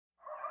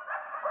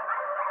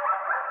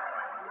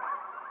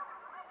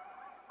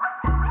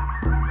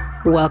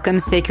Welcome,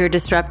 Sacred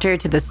Disruptor,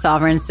 to the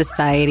Sovereign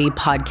Society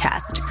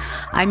podcast.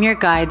 I'm your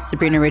guide,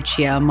 Sabrina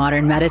Riccio,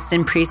 modern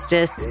medicine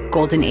priestess,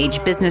 golden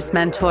age business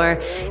mentor,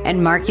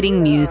 and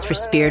marketing muse for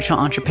spiritual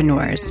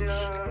entrepreneurs.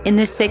 In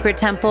this sacred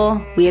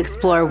temple, we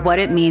explore what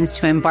it means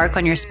to embark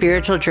on your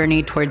spiritual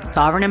journey towards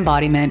sovereign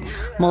embodiment,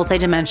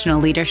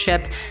 multidimensional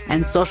leadership,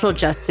 and social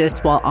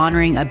justice while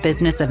honoring a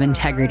business of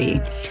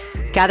integrity.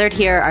 Gathered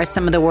here are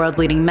some of the world's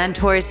leading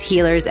mentors,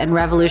 healers, and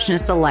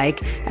revolutionists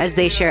alike as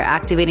they share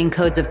activating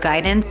codes of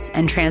guidance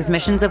and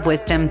transmissions of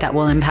wisdom that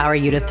will empower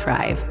you to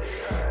thrive.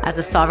 As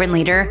a sovereign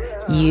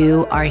leader,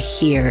 you are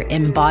here,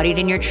 embodied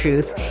in your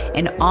truth,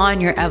 and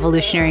on your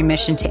evolutionary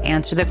mission to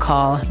answer the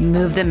call,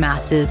 move the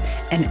masses,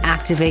 and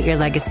activate your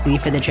legacy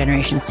for the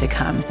generations to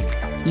come.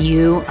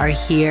 You are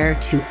here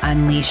to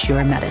unleash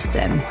your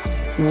medicine.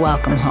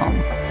 Welcome home.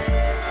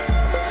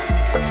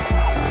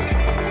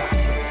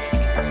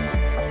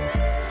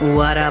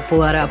 What up,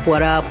 what up,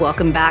 what up?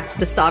 Welcome back to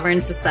the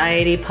Sovereign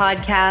Society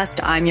podcast.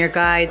 I'm your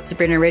guide,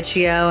 Sabrina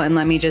Riccio, and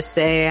let me just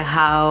say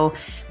how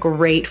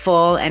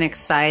grateful and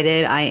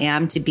excited I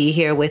am to be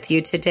here with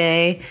you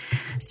today.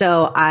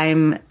 So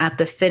I'm at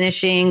the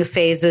finishing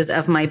phases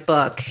of my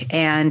book,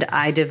 and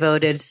I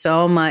devoted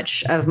so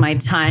much of my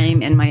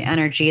time and my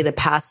energy the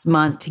past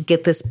month to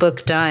get this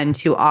book done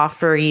to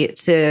offer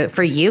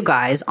for you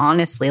guys.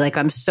 Honestly, like,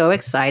 I'm so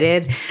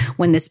excited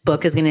when this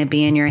book is going to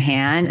be in your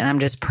hand, and I'm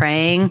just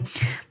praying.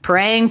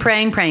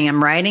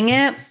 I'm writing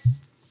it,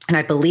 and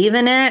I believe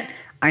in it.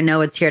 I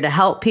know it's here to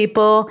help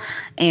people,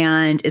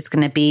 and it's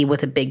going to be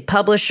with a big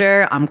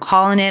publisher. I'm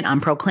calling it. I'm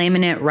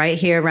proclaiming it right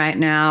here, right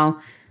now.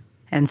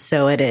 And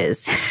so it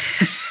is.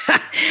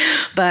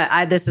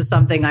 But this is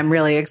something I'm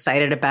really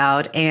excited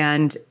about.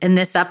 And in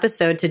this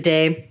episode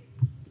today,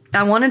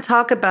 I want to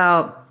talk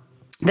about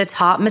the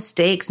top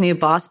mistakes new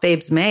boss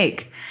babes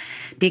make,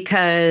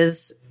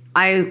 because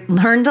I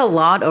learned a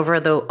lot over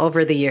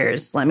the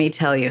years. Let me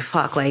tell you,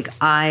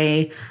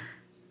 I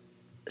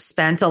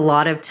spent a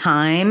lot of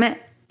time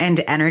and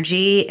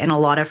energy and a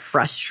lot of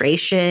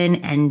frustration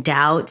and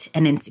doubt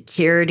and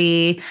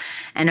insecurity.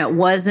 And it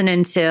wasn't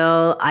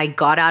until I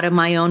got out of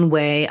my own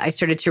way, I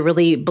started to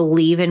really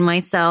believe in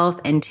myself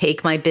and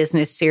take my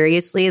business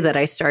seriously, that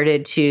I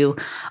started to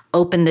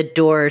open the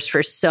doors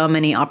for so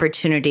many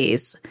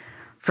opportunities.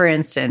 For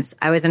instance,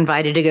 I was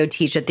invited to go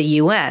teach at the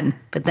UN,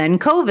 but then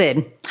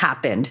COVID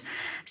happened.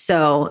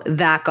 So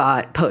that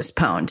got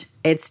postponed.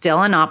 It's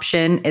still an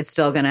option. It's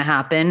still going to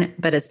happen,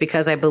 but it's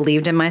because I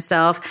believed in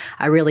myself.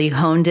 I really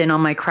honed in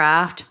on my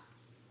craft.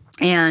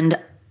 And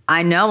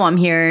I know I'm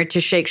here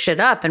to shake shit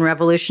up and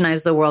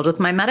revolutionize the world with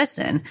my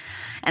medicine.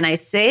 And I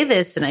say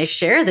this and I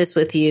share this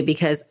with you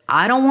because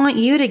I don't want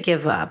you to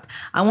give up.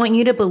 I want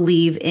you to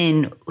believe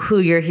in who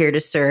you're here to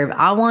serve.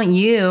 I want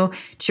you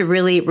to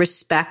really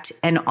respect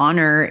and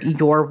honor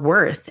your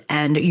worth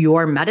and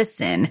your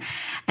medicine.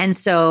 And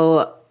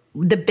so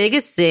the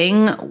biggest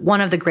thing,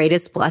 one of the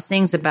greatest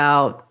blessings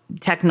about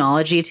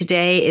technology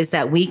today, is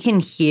that we can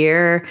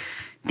hear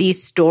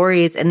these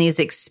stories and these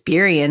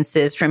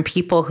experiences from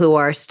people who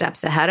are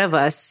steps ahead of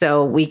us,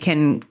 so we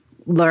can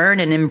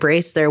learn and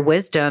embrace their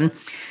wisdom,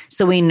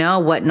 so we know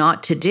what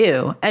not to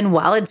do. And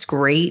while it's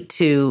great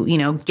to,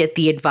 get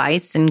the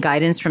advice and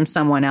guidance from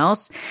someone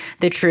else,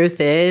 the truth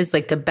is,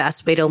 the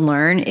best way to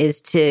learn is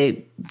to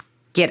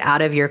get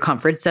out of your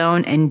comfort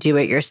zone and do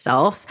it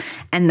yourself.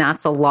 And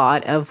that's a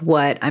lot of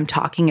what I'm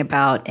talking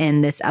about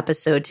in this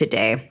episode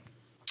today.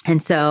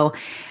 And so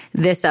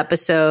this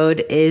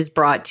episode is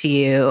brought to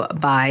you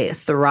by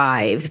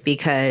Thrive,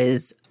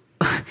 because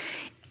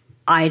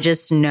I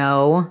just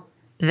know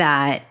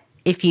that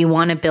if you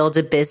want to build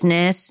a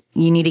business,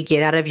 you need to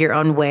get out of your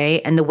own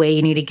way. And the way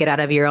you need to get out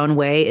of your own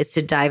way is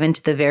to dive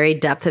into the very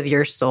depth of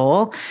your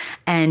soul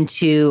and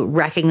to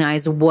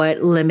recognize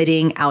what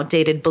limiting,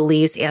 outdated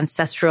beliefs,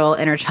 ancestral,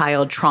 inner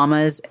child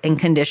traumas, and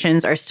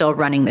conditions are still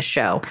running the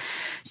show.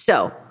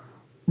 So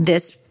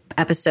this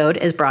episode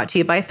is brought to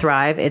you by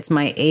Thrive. It's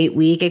my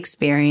 8-week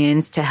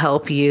experience to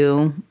help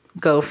you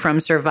go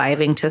from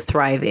surviving to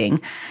thriving.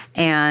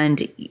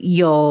 And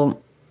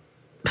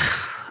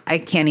I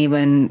can't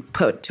even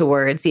put to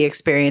words the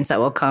experience that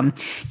will come.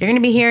 You're going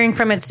to be hearing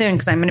from it soon,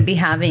 because I'm going to be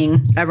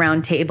having a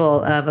round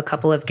table of a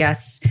couple of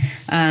guests,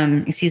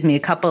 a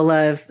couple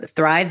of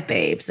Thrive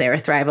babes. They're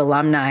Thrive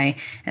alumni,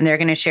 and they're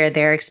going to share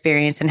their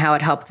experience and how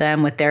it helped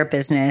them with their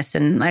business.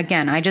 And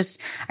again, I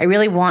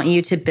really want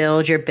you to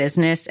build your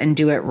business and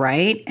do it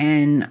right.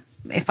 And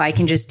if I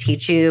can just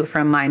teach you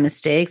from my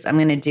mistakes, I'm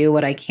going to do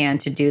what I can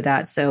to do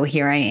that. So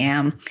here I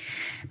am.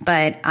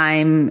 But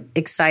I'm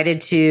excited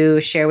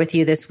to share with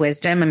you this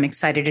wisdom. I'm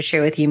excited to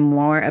share with you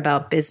more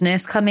about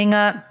business coming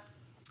up.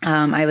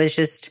 I was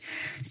just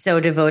so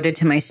devoted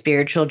to my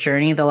spiritual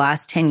journey the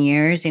last 10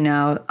 years.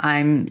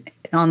 I'm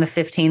on the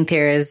 15th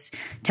here is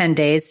 10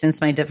 days since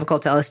my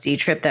difficult LSD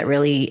trip that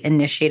really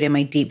initiated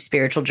my deep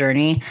spiritual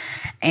journey.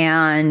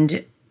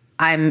 And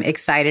I'm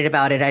excited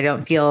about it. I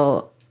don't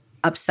feel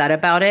upset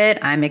about it.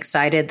 I'm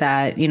excited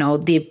that,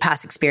 the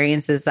past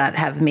experiences that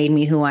have made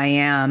me who I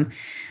am,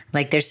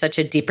 like there's such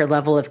a deeper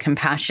level of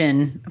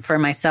compassion for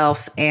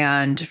myself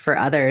and for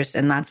others.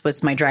 And that's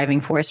what's my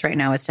driving force right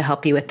now, is to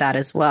help you with that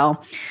as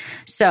well.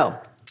 So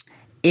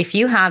if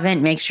you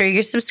haven't, make sure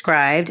you're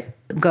subscribed.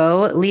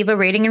 Go leave a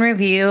rating and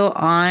review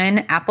on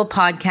Apple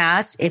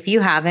Podcasts. If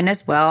you haven't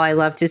as well, I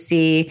love to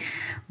see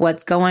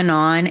what's going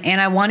on. And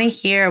I want to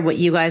hear what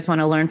you guys want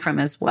to learn from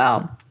as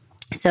well.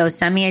 So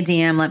send me a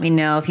DM. Let me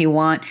know if you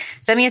want.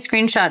 Send me a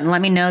screenshot and let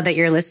me know that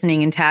you're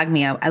listening and tag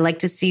me. I like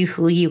to see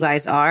who you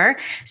guys are,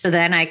 so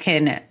then I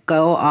can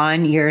go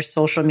on your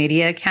social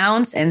media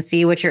accounts and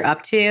see what you're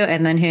up to.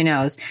 And then who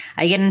knows,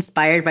 I get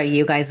inspired by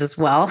you guys as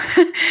well.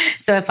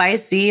 So if I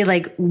see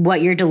like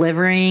what you're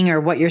delivering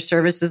or what your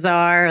services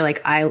are,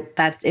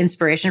 that's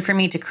inspiration for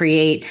me to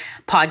create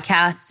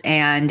podcasts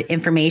and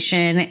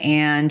information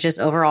and just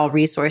overall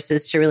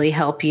resources to really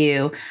help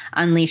you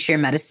unleash your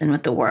medicine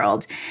with the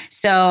world.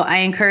 So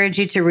I encourage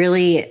you to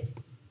really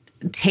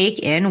take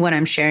in what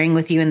I'm sharing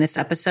with you in this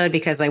episode,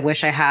 because I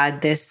wish I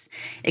had this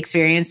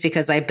experience,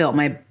 because I built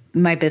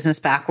my business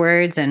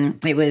backwards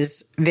and it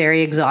was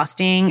very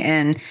exhausting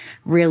and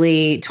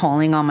really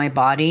tolling on my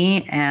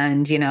body.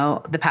 And,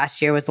 the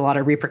past year was a lot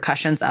of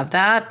repercussions of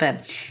that,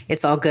 but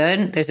it's all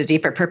good. There's a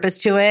deeper purpose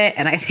to it.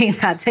 And I think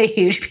that's a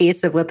huge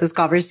piece of what this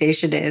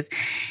conversation is.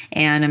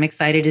 And I'm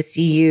excited to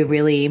see you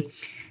really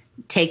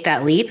take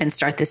that leap and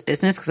start this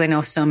business, because I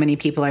know so many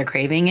people are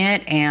craving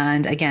it.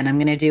 And again, I'm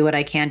going to do what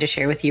I can to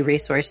share with you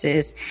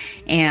resources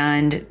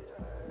and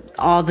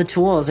all the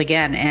tools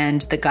again,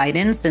 and the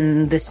guidance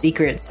and the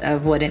secrets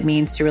of what it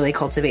means to really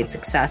cultivate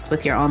success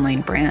with your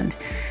online brand.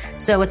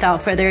 So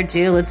without further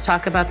ado, let's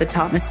talk about the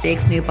top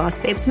mistakes new boss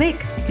babes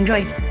make.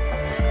 Enjoy.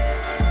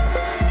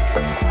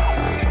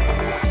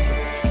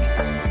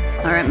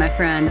 All right, my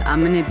friend,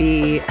 I'm going to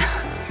be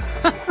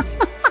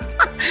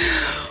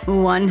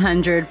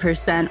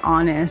 100%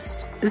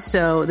 honest.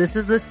 So this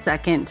is the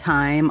second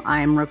time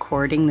I'm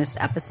recording this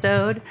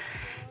episode,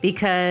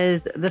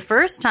 because the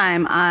first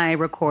time I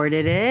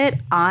recorded it,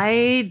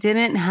 I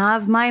didn't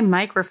have my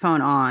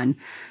microphone on.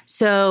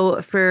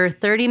 So for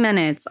 30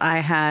 minutes, I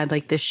had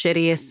like the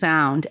shittiest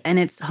sound. And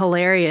it's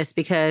hilarious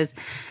because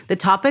the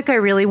topic I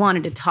really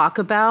wanted to talk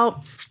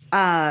about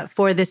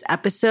for this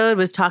episode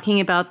was talking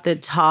about the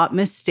top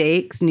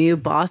mistakes new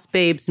boss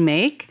babes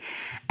make.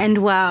 And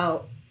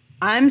while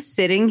I'm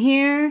sitting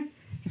here,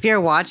 if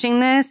you're watching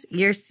this,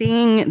 you're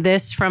seeing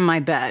this from my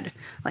bed.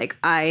 Like,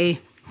 I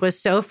was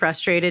so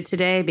frustrated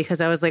today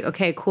because I was like,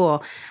 okay,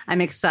 cool.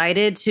 I'm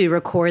excited to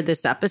record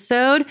this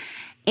episode.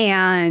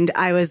 And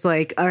I was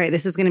like, all right,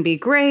 this is going to be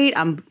great.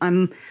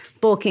 I'm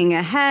bulking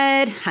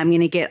ahead. I'm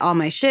going to get all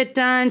my shit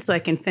done so I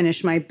can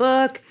finish my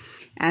book.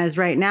 As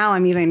right now,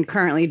 I'm even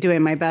currently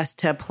doing my best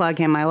to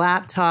plug in my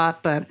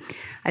laptop. But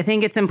I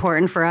think it's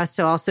important for us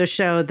to also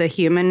show the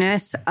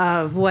humanness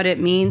of what it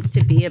means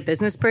to be a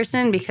business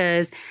person,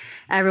 because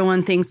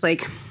everyone thinks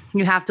like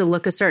you have to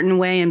look a certain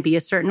way and be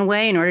a certain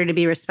way in order to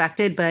be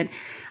respected. But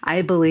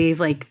I believe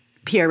like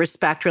pure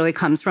respect really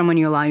comes from when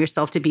you allow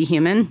yourself to be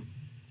human.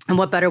 And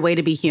what better way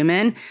to be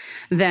human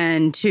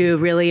than to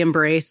really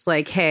embrace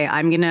like, hey,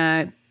 I'm going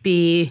to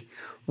be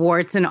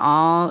warts and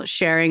all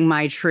sharing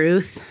my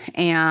truth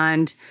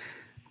and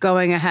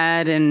going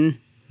ahead and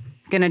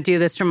going to do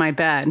this from my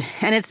bed.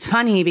 And it's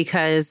funny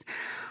because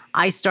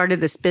I started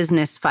this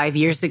business 5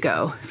 years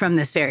ago from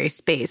this very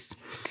space.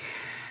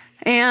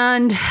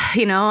 And,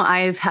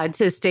 I've had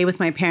to stay with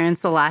my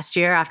parents the last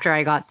year after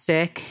I got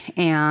sick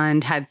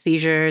and had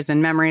seizures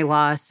and memory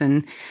loss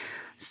and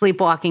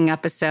sleepwalking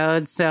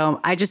episodes. So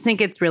I just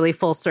think it's really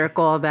full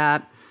circle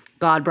that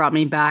God brought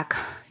me back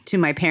to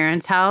my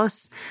parents'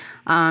 house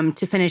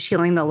to finish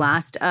healing the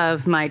last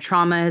of my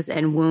traumas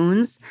and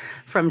wounds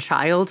from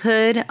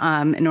childhood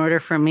in order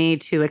for me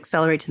to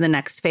accelerate to the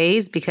next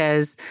phase.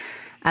 Because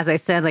as I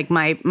said, like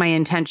my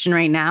intention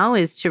right now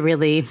is to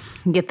really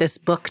get this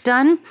book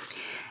done.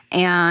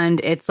 And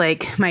it's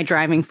like my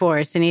driving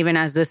force. And even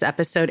as this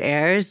episode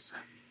airs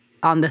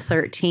on the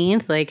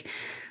 13th, like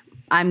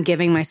I'm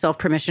giving myself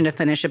permission to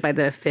finish it by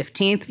the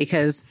 15th,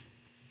 because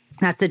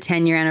that's the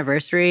 10-year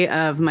anniversary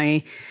of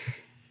my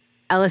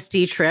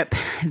LSD trip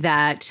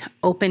that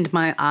opened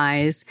my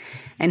eyes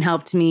and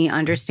helped me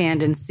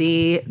understand and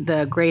see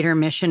the greater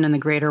mission and the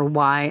greater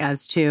why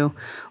as to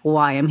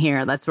why I'm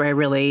here. That's where I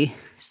really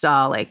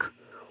saw like,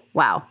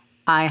 wow,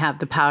 I have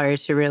the power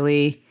to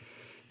really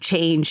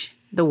change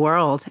the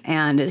world.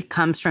 And it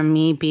comes from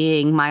me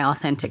being my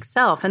authentic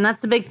self. And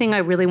that's the big thing I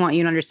really want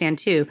you to understand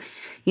too.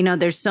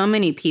 There's so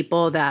many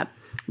people that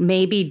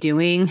may be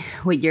doing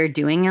what you're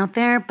doing out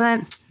there,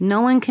 but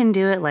no one can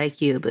do it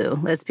like you, boo.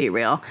 Let's be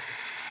real.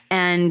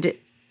 And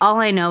all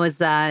I know is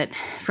that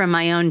from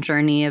my own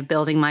journey of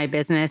building my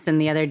business, and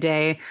the other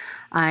day,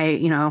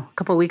 a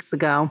couple of weeks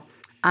ago,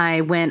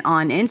 I went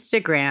on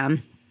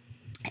Instagram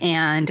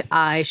and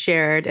I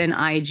shared an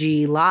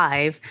IG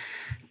live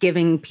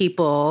giving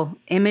people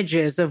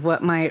images of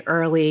what my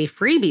early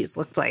freebies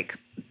looked like.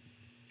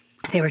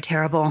 They were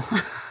terrible.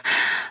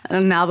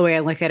 And now the way I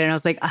look at it, I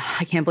was like,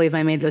 I can't believe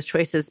I made those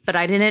choices, but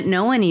I didn't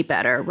know any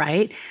better,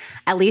 right?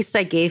 At least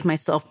I gave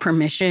myself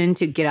permission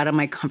to get out of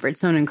my comfort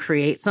zone and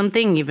create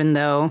something, even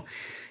though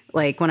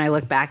like when I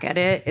look back at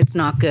it, it's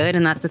not good.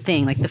 And that's the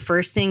thing. Like the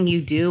first thing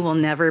you do will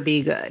never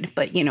be good.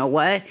 But you know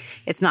what?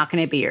 It's not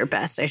going to be your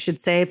best, I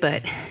should say.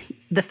 But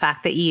the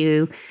fact that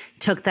you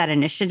took that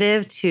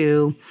initiative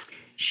to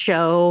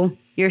show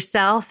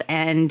yourself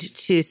and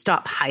to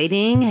stop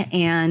hiding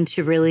and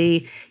to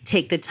really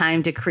take the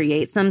time to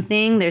create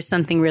something, there's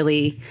something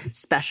really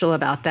special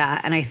about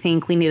that. And I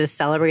think we need to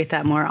celebrate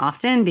that more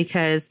often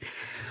because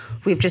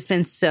we've just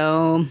been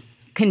so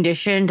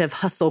conditioned of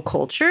hustle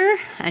culture.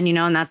 And,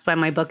 and that's why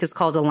my book is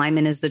called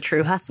Alignment is the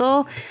True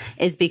Hustle,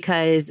 is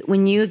because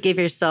when you give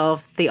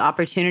yourself the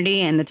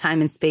opportunity and the time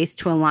and space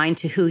to align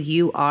to who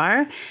you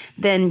are,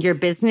 then your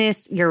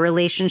business, your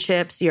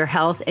relationships, your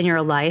health, and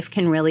your life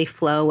can really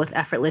flow with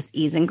effortless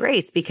ease and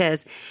grace,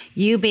 because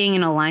you being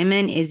in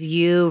alignment is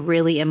you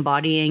really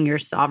embodying your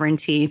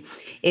sovereignty.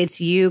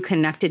 It's you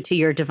connected to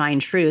your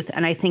divine truth.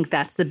 And I think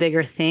that's the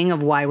bigger thing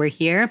of why we're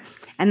here.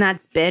 And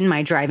that's been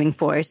my driving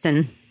force.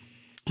 And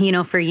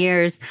for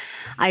years,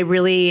 I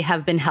really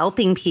have been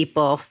helping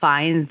people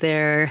find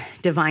their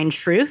divine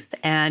truth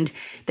and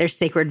their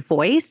sacred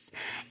voice.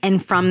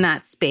 And from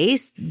that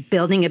space,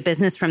 building a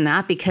business from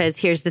that, because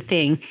here's the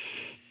thing.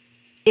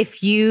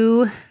 If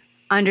you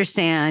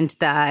understand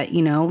that,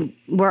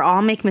 we're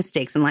all make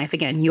mistakes in life.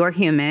 Again, you're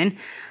human.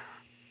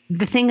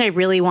 The thing I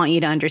really want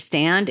you to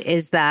understand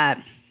is that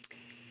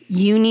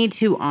you need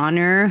to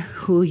honor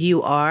who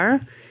you are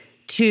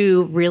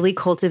to really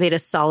cultivate a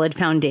solid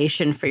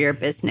foundation for your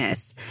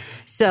business.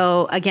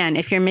 So again,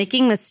 if you're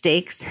making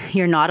mistakes,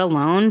 you're not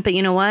alone, but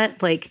you know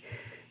what? Like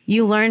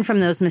you learn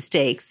from those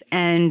mistakes,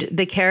 and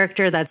the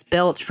character that's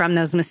built from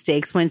those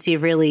mistakes, once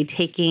you've really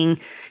taken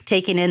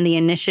in the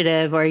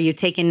initiative or you've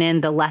taken in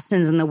the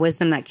lessons and the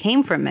wisdom that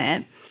came from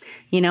it,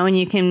 and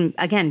you can,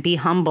 again, be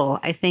humble.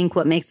 I think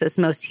what makes us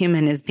most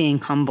human is being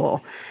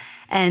humble.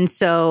 And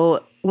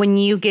so when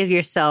you give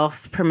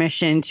yourself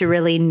permission to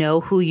really know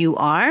who you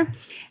are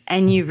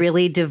and you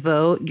really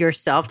devote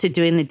yourself to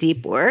doing the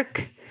deep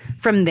work,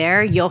 from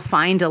there, you'll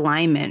find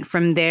alignment.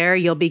 From there,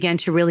 you'll begin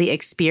to really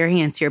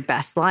experience your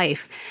best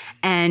life.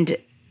 And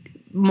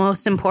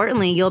most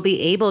importantly, you'll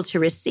be able to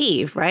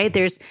receive, right?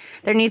 There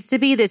needs to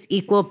be this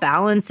equal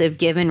balance of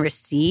give and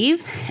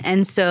receive.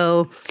 And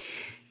so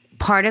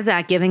part of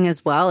that giving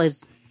as well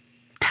is,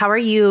 how are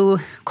you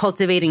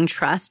cultivating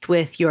trust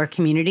with your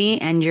community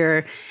and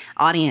your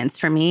audience?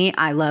 For me,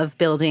 I love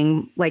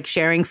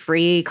sharing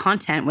free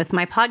content with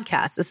my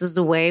podcast. This is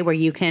a way where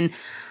you can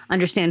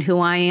understand who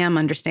I am,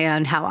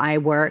 understand how I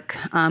work,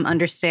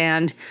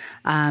 understand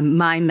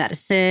my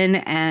medicine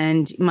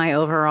and my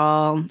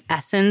overall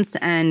essence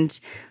and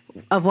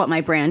of what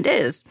my brand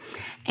is.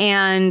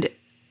 And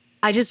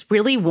I just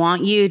really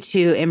want you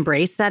to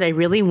embrace that. I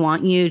really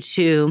want you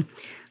to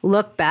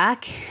look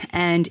back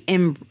and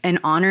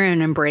honor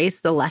and embrace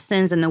the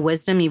lessons and the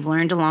wisdom you've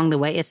learned along the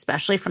way,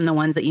 especially from the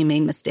ones that you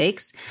made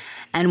mistakes.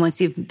 And once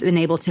you've been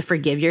able to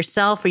forgive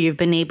yourself, or you've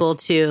been able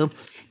to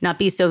not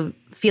be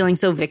feeling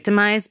so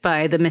victimized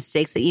by the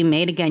mistakes that you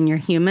made, again, you're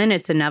human,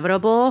 it's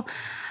inevitable.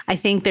 I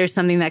think there's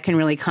something that can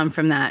really come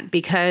from that,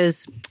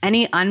 because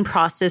any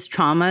unprocessed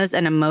traumas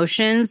and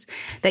emotions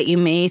that you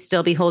may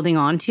still be holding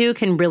on to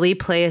can really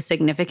play a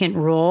significant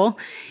role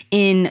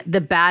in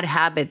the bad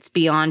habits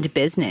beyond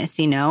business,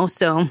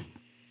 So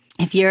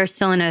if you're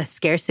still in a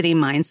scarcity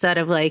mindset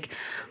of like,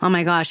 oh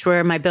my gosh, where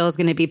are my bills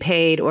going to be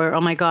paid? Or,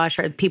 oh my gosh,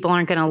 people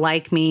aren't going to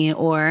like me?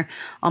 Or,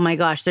 oh my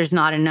gosh, there's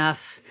not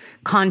enough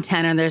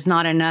content, or there's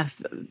not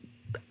enough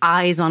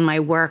eyes on my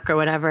work or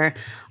whatever.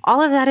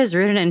 All of that is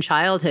rooted in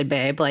childhood,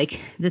 babe. Like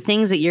the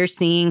things that you're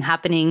seeing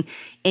happening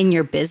in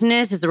your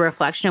business is a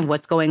reflection of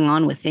what's going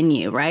on within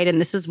you, right? And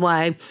this is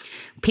why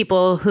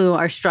people who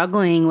are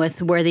struggling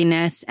with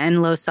worthiness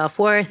and low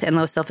self-worth and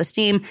low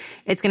self-esteem,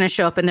 it's going to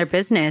show up in their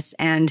business.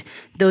 And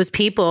those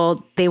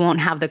people, they won't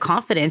have the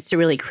confidence to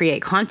really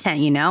create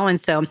content, And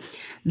so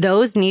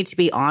those need to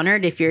be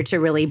honored if you're to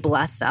really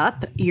bless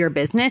up your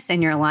business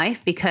and your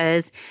life,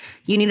 because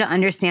you need to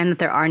understand that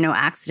there are no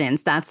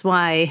accidents. That's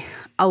why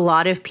a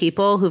lot of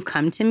people who've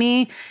come to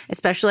me,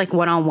 especially like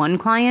one-on-one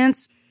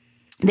clients,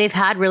 they've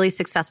had really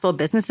successful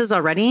businesses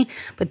already,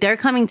 but they're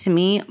coming to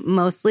me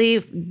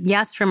mostly,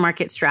 yes, for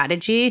market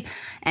strategy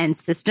and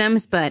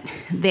systems, but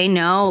they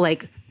know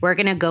like we're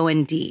going to go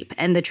in deep.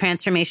 And the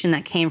transformation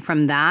that came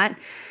from that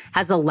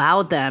has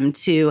allowed them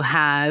to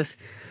have,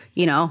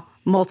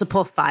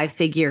 multiple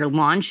 5-figure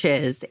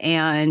launches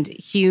and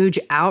huge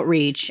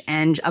outreach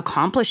and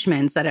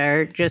accomplishments that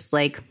are just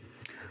like,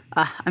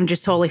 I'm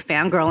just totally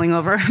fangirling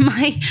over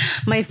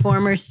my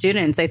former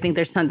students. I think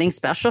there's something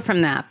special from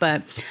that.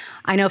 But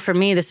I know for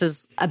me, this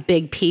is a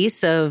big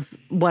piece of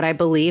what I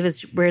believe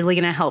is really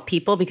going to help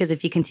people, because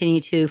if you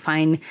continue to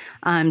find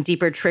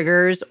deeper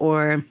triggers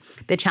or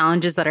the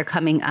challenges that are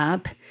coming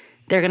up,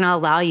 they're going to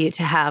allow you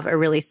to have a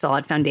really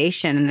solid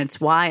foundation. And it's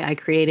why I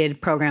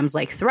created programs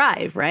like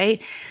Thrive, right?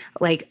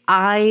 Like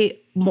I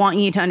want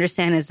you to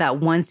understand is that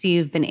once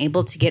you've been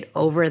able to get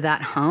over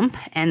that hump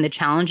and the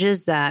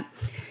challenges that,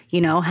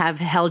 have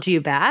held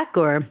you back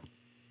or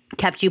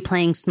kept you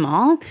playing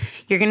small,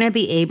 you're going to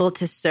be able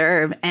to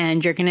serve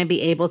and you're going to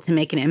be able to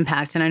make an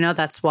impact. And I know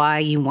that's why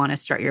you want to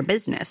start your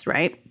business,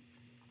 right?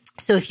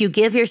 So if you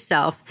give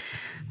yourself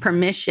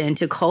permission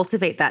to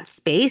cultivate that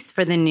space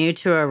for the new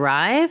to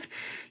arrive,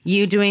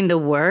 you doing the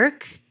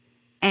work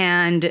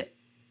and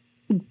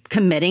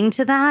committing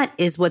to that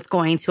is what's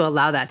going to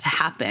allow that to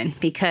happen.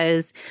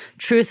 Because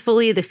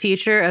truthfully, the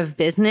future of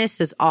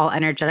business is all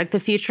energetic. The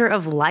future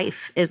of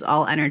life is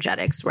all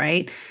energetics,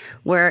 right?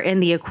 We're in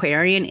the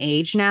Aquarian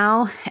age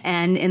now.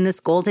 And in this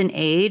golden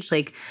age,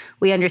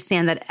 we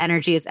understand that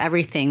energy is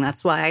everything.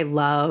 That's why I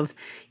love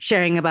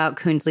sharing about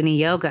Kundalini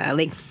Yoga.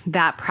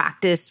 That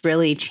practice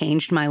really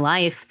changed my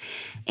life.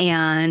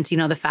 And,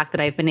 the fact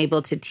that I've been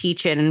able to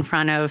teach it in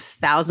front of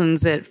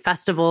thousands at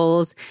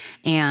festivals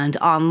and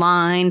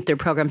online through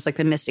programs like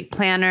the Mystic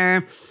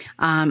Planner.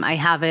 I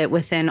have it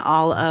within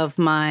all of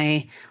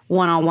my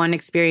one-on-one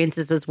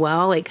experiences as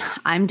well.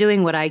 I'm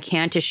doing what I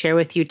can to share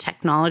with you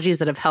technologies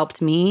that have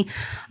helped me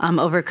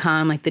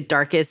overcome the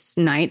darkest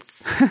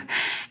nights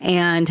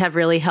and have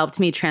really helped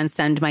me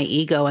transcend my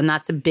ego. And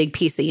that's a big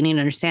piece that you need to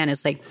understand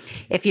is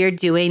if you're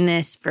doing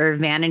this for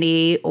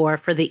vanity or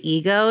for the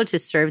ego, to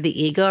serve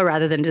the ego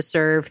rather than to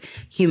serve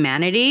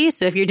humanity.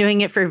 So if you're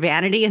doing it for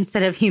vanity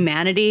instead of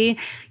humanity,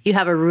 you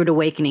have a rude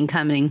awakening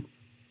coming.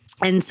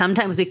 And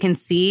sometimes we can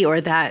see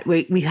or that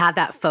we have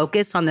that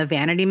focus on the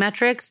vanity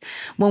metrics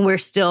when we're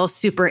still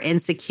super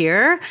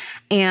insecure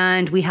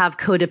and we have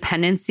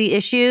codependency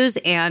issues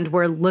and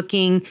we're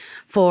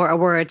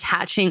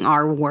attaching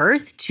our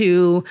worth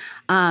to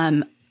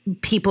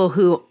people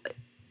who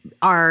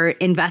are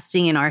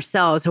investing in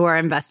ourselves, who are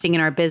investing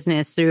in our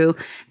business through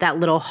that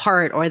little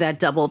heart or that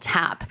double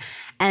tap.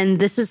 And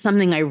this is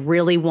something I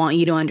really want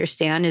you to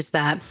understand is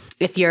that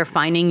if you're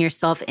finding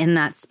yourself in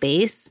that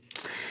space,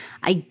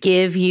 I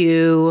give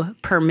you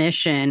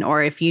permission,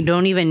 or if you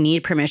don't even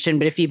need permission,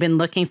 but if you've been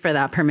looking for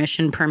that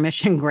permission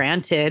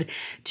granted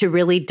to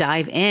really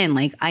dive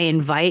in, I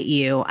invite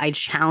you, I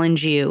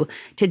challenge you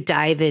to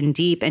dive in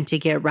deep and to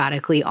get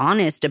radically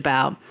honest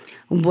about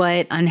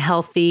what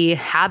unhealthy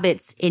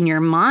habits in your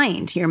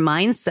mind, your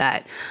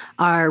mindset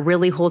are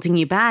really holding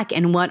you back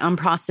and what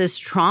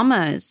unprocessed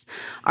traumas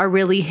are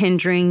really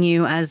hindering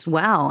you as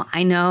well.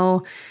 I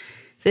know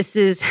this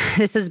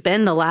has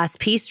been the last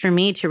piece for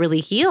me to really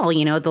heal,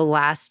 the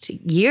last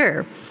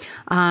year.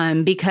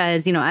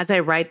 Because, as I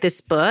write this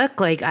book,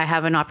 I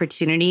have an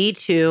opportunity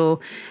to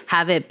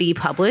have it be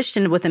published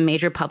and with a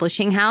major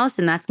publishing house.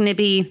 And that's going to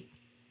be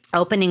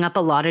opening up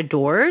a lot of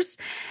doors.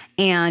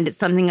 And it's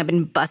something I've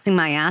been busting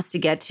my ass to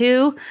get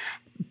to.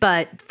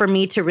 But for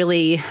me to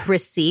really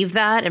receive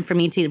that and for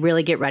me to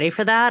really get ready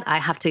for that, I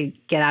have to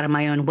get out of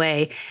my own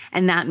way.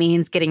 And that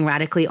means getting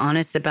radically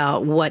honest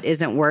about what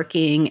isn't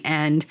working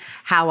and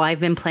how I've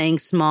been playing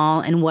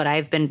small and what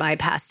I've been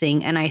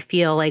bypassing. And I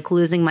feel like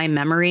losing my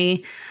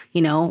memory,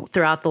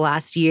 throughout the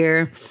last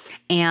year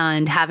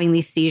and having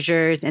these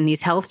seizures and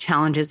these health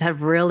challenges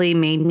have really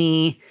made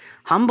me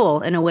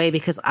humble in a way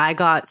because I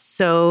got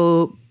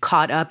so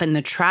caught up in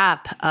the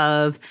trap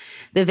of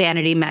the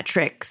vanity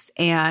metrics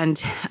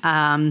and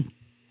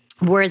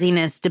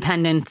worthiness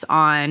dependent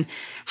on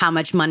how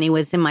much money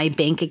was in my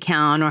bank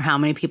account or how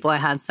many people I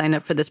had signed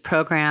up for this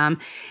program.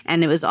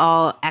 And it was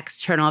all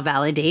external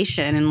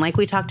validation. And I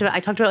talked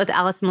about with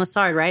Alison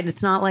Lessard, right?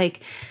 It's not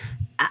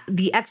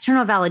the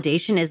external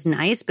validation is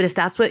nice, but if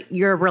that's what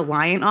you're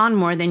reliant on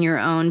more than your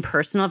own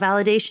personal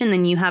validation,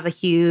 then you have a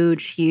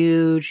huge,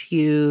 huge,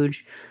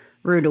 huge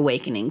rude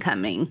awakening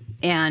coming.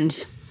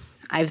 And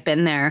I've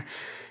been there.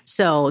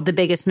 So the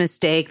biggest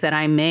mistake that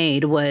I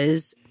made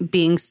was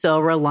being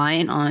so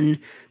reliant on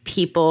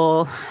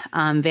people,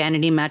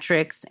 vanity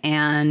metrics,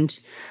 and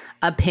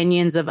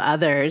opinions of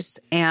others.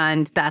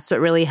 And that's what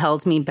really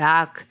held me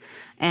back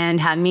and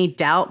had me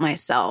doubt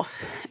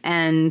myself.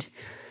 And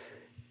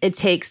it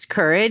takes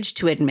courage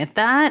to admit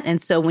that. And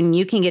so when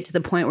you can get to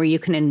the point where you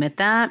can admit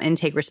that and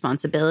take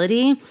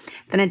responsibility,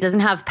 then it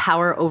doesn't have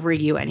power over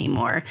you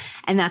anymore.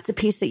 And that's a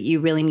piece that you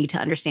really need to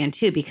understand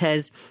too,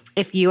 because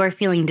if you are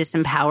feeling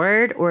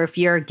disempowered or if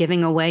you're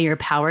giving away your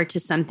power to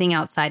something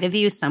outside of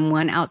you,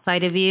 someone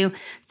outside of you,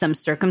 some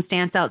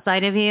circumstance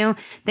outside of you,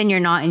 then you're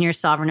not in your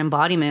sovereign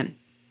embodiment.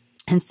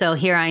 And so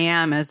here I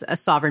am as a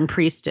sovereign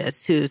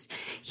priestess who's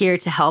here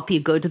to help you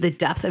go to the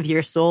depth of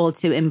your soul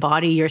to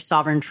embody your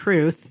sovereign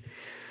truth.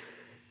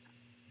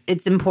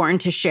 It's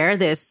important to share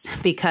this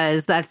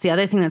because that's the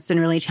other thing that's been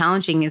really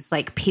challenging is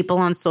people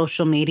on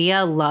social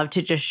media love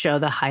to just show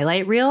the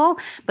highlight reel,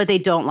 but they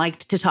don't like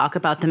to talk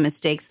about the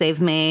mistakes they've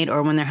made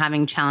or when they're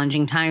having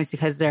challenging times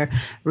because they're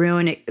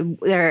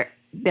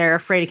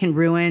afraid it can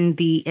ruin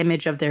the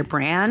image of their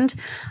brand.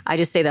 I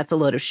just say that's a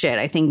load of shit.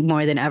 I think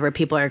more than ever,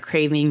 people are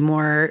craving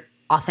more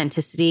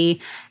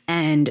authenticity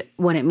and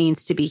what it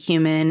means to be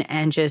human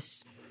and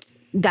just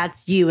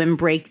that's you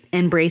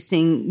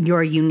embracing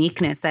your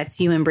uniqueness. That's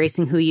you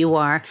embracing who you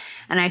are.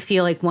 And I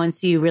feel like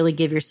once you really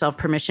give yourself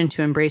permission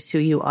to embrace who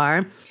you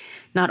are,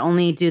 not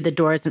only do the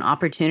doors and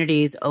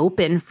opportunities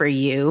open for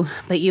you,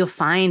 but you'll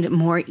find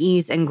more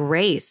ease and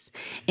grace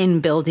in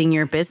building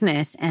your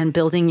business and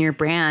building your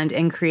brand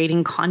and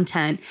creating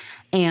content.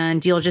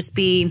 And you'll just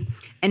be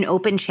an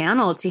open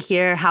channel to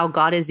hear how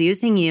God is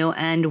using you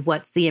and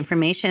what's the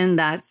information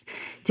that's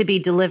to be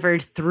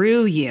delivered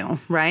through you,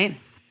 right?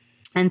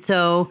 And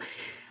so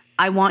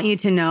I want you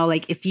to know,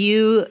 like, if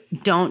you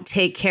don't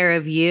take care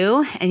of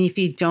you and if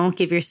you don't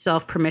give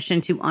yourself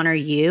permission to honor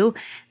you,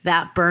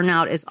 that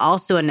burnout is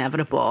also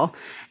inevitable.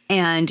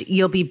 And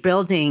you'll be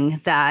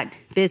building that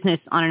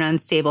business on an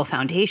unstable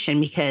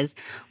foundation because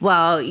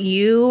while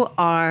you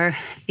are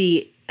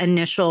the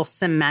initial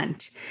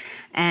cement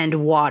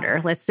and water.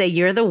 Let's say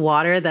you're the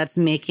water that's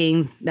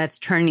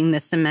turning the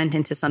cement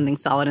into something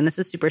solid. And this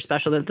is super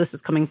special that this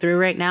is coming through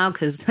right now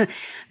because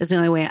it's the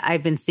only way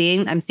I'm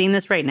seeing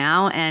this right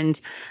now. And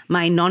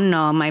my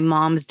nonno, my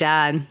mom's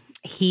dad,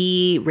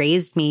 he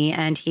raised me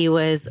and he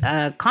was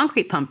a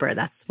concrete pumper.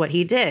 That's what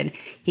he did.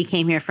 He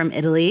came here from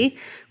Italy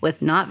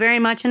with not very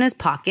much in his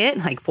pocket,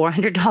 like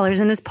 $400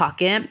 in his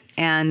pocket.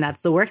 And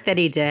that's the work that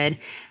he did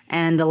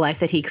and the life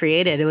that he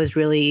created. It was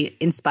really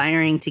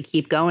inspiring to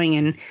keep going.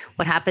 And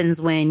what happens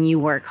when you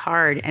work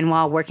hard? And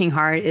while working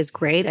hard is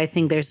great, I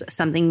think there's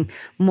something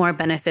more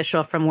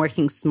beneficial from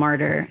working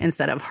smarter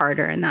instead of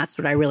harder. And that's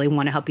what I really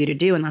want to help you to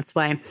do. And that's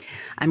why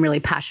I'm really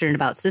passionate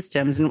about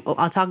systems. And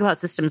I'll talk about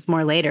systems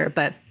more later,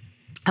 but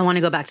I want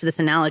to go back to this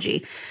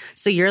analogy.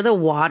 So you're the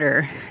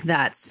water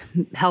that's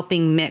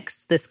helping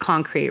mix this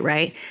concrete,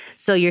 right?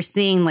 So you're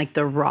seeing like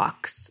the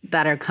rocks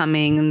that are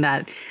coming and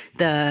that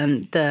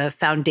the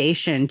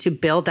foundation to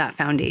build that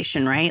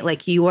foundation, right?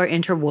 Like you are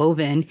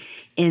interwoven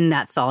in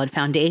that solid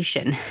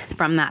foundation.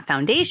 From that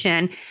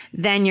foundation,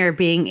 then you're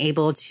being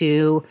able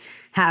to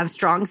have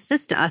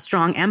a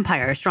strong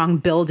empire, a strong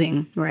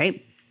building,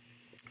 right?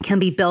 Can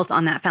be built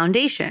on that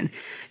foundation.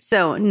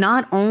 So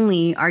not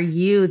only are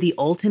you the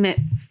ultimate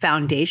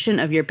foundation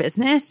of your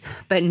business,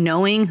 but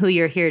knowing who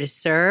you're here to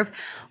serve,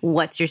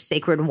 what's your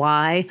sacred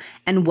why,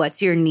 and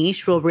what's your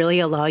niche will really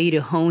allow you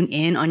to hone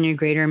in on your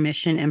greater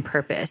mission and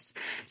purpose.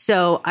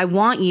 So I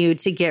want you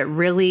to get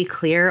really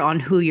clear on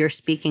who you're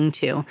speaking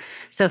to.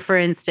 So for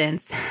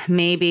instance,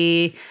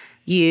 maybe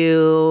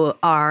you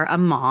are a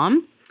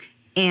mom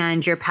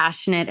and you're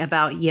passionate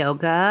about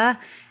yoga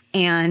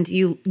and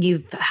you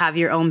have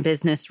your own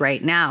business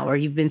right now, or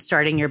you've been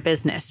starting your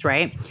business,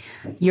 right?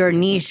 Your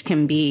niche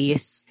can be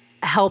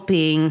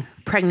helping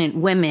pregnant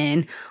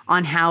women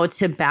on how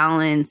to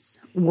balance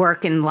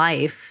work and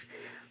life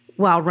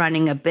while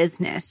running a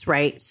business,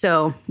 right?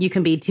 So you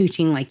can be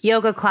teaching like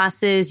yoga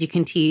classes. You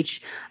can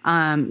teach,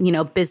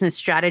 business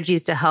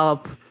strategies to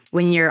help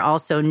when you're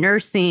also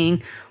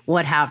nursing,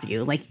 what have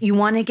you. Like you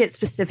want to get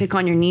specific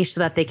on your niche so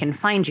that they can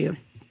find you.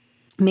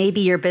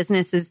 Maybe your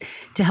business is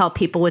to help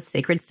people with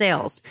sacred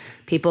sales,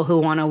 people who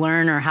want to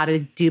learn or how to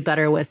do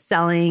better with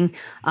selling,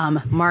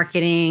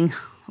 marketing,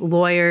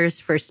 lawyers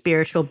for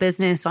spiritual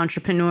business,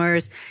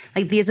 entrepreneurs.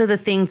 Like these are the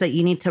things that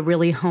you need to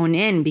really hone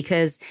in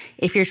because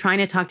if you're trying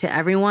to talk to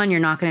everyone, you're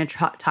not going to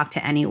talk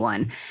to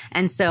anyone.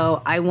 And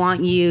so I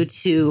want you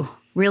to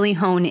really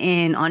hone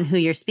in on who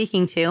you're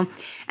speaking to.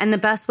 And the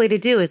best way to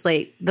do is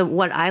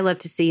what I love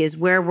to see is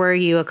where were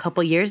you a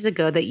couple years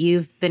ago that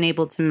you've been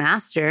able to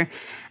master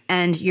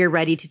and you're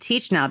ready to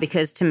teach now,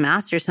 because to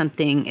master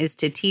something is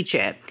to teach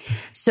it.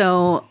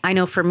 So I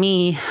know for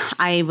me,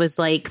 I was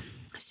like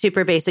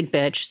super basic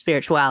bitch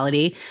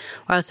spirituality,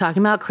 where I was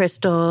talking about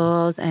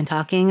crystals and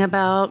talking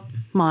about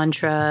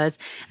mantras.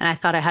 And I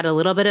thought I had a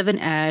little bit of an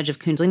edge of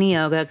Kundalini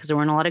yoga because there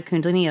weren't a lot of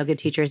Kundalini yoga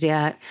teachers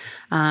yet.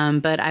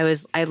 But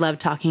I loved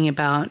talking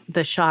about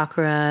the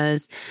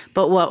chakras.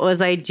 But what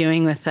was I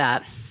doing with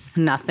that?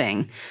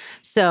 Nothing.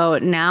 So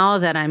now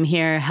that I'm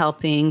here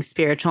helping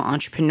spiritual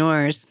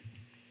entrepreneurs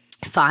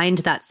find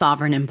that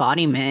sovereign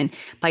embodiment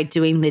by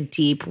doing the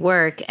deep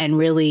work and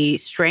really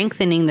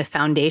strengthening the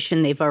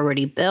foundation they've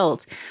already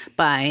built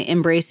by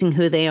embracing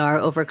who they are,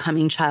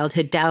 overcoming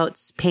childhood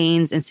doubts,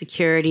 pains,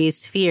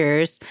 insecurities,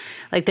 fears.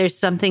 Like there's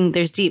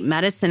deep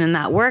medicine in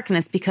that work. And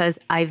it's because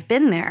I've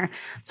been there.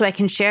 So I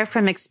can share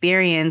from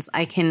experience.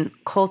 I can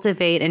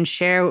cultivate and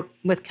share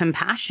with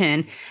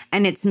compassion.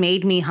 And it's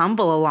made me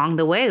humble along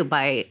the way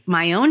by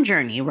my own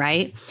journey,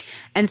 right?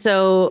 And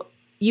so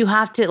you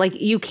have to,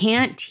 you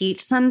can't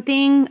teach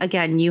something,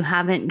 again, you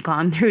haven't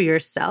gone through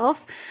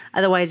yourself.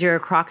 Otherwise, you're a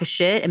crock of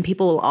shit, and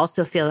people will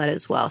also feel that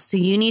as well. So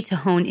you need to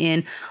hone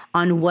in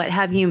on what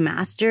have you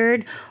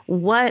mastered,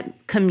 what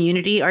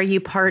community are you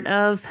part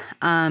of,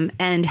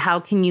 and how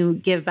can you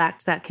give back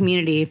to that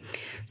community.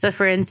 So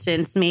for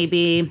instance,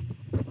 maybe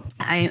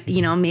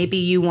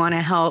you want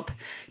to help.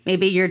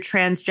 Maybe you're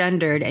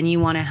transgendered and you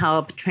want to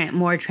help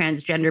more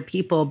transgender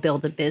people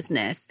build a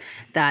business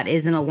that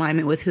is in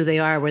alignment with who they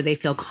are, where they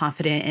feel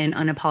confident and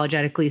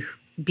unapologetically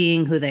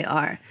being who they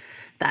are.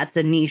 That's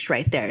a niche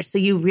right there. So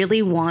you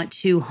really want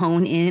to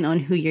hone in on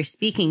who you're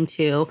speaking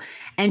to,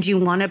 and you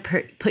want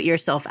to put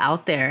yourself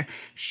out there,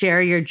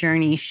 share your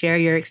journey, share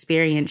your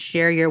experience,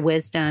 share your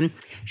wisdom,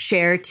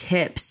 share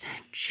tips,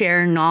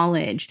 share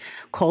knowledge,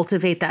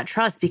 cultivate that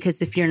trust,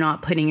 because if you're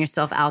not putting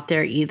yourself out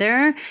there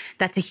either,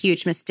 that's a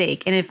huge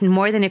mistake. And if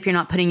you're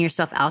not putting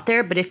yourself out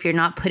there, but if you're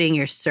not putting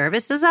your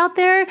services out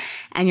there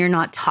and you're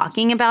not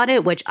talking about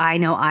it, which I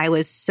know I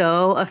was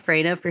so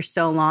afraid of for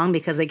so long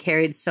because I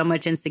carried so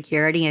much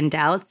insecurity and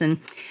doubts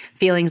and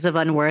feelings of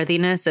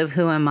unworthiness of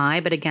who am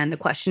I? But again, the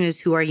question is,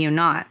 who are you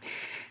not?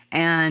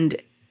 And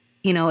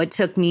it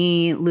took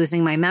me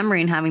losing my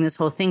memory and having this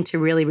whole thing to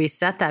really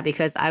reset that,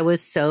 because I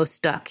was so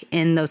stuck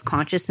in those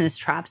consciousness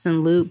traps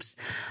and loops.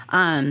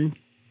 And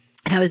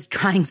I was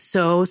trying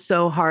so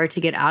hard to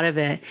get out of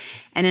it.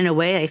 And in a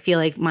way, I feel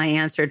like my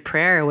answered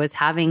prayer was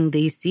having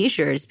these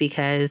seizures,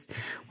 because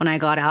when I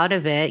got out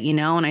of it,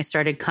 and I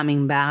started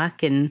coming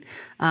back and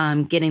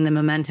getting the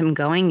momentum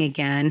going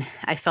again,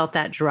 I felt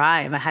that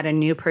drive. I had a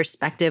new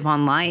perspective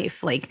on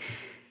life. Like,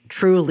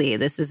 truly,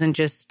 this isn't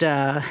just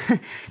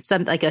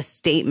something like a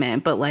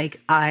statement, but like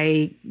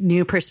I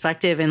new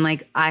perspective, and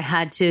like I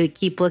had to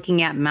keep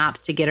looking at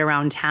maps to get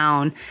around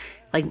town,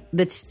 like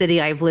the city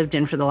I've lived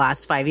in for the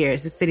last 5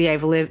 years, the city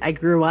I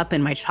grew up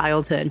in my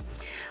childhood.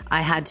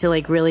 I had to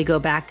like really go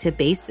back to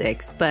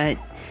basics, but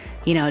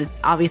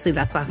obviously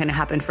that's not going to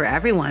happen for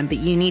everyone, but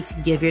you need to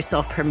give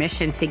yourself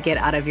permission to get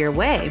out of your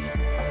way.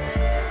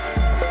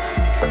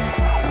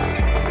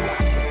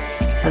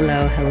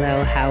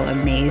 Hello. How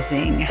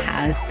amazing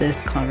has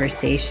this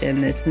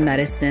conversation, this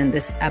medicine,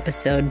 this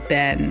episode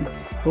been?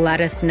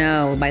 Let us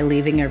know by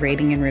leaving a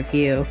rating and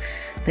review.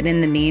 But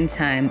in the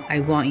meantime, I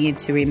want you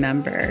to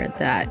remember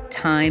that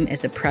time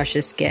is a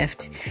precious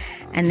gift.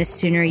 And the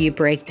sooner you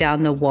break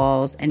down the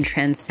walls and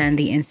transcend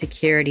the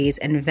insecurities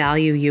and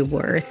value your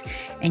worth,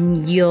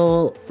 and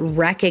you'll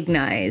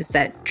recognize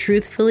that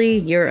truthfully,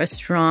 you're a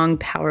strong,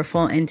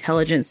 powerful,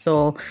 intelligent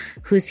soul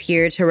who's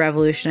here to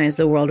revolutionize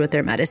the world with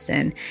their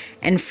medicine.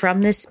 And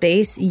from this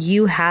space,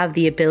 you have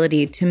the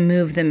ability to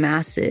move the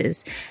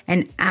masses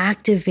and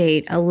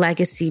activate a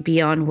legacy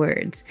beyond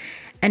words.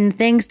 And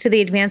thanks to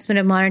the advancement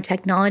of modern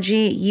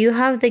technology, you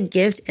have the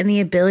gift and the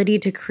ability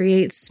to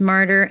create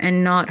smarter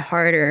and not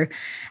harder.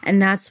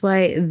 And that's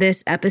why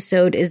this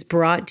episode is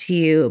brought to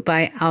you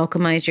by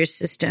Alchemize Your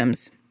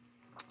Systems.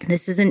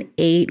 This is an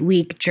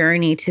 8-week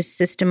journey to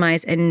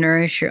systemize and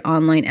nourish your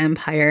online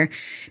empire,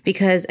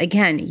 because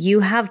again,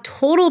 you have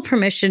total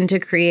permission to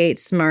create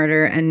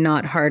smarter and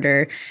not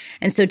harder.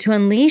 And so to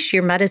unleash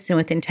your medicine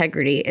with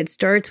integrity, it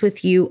starts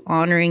with you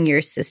honoring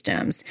your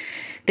systems.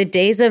 The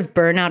days of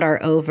burnout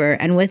are over,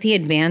 and with the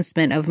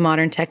advancement of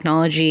modern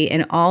technology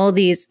and all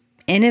these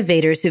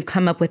innovators who've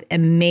come up with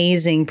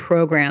amazing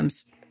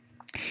programs,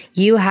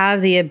 you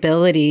have the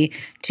ability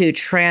to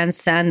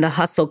transcend the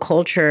hustle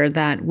culture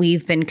that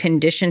we've been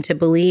conditioned to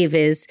believe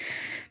is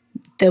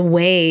the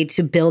way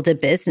to build a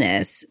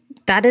business.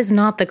 That is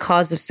not the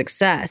cause of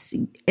success.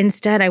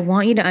 Instead, I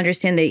want you to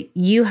understand that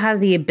you have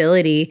the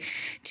ability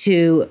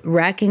to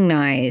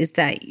recognize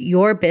that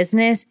your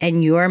business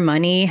and your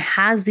money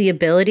has the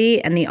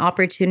ability and the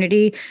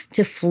opportunity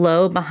to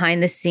flow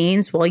behind the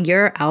scenes while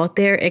you're out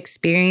there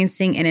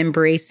experiencing and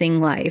embracing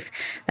life.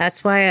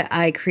 That's why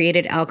I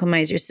created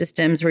Alchemize Your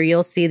Systems, where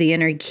you'll see the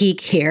inner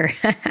geek here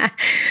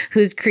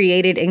who's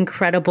created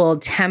incredible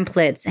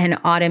templates and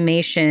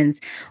automations,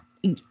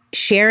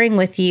 sharing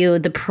with you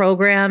the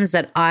programs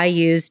that I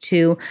use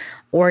to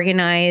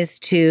organize,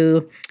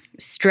 to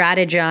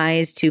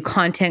strategize, to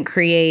content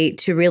create,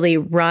 to really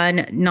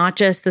run not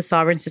just the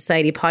Sovereign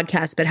Society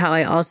podcast, but how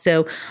I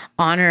also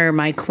honor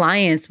my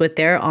clients with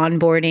their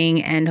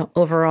onboarding and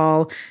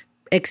overall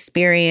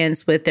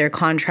experience with their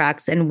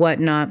contracts and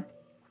whatnot,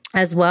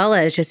 as well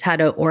as just how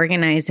to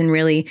organize and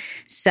really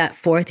set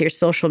forth your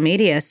social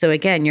media. So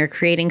again, you're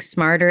creating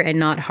smarter and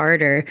not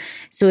harder.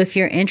 So if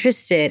you're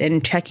interested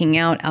in checking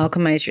out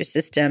Alchemize Your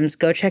Systems,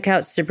 go check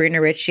out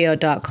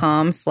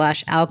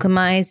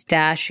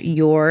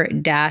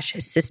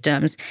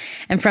sabrinariccio.com/alchemize-your-systems.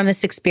 And from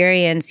this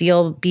experience,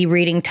 you'll be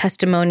reading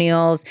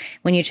testimonials.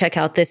 When you check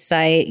out this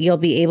site, you'll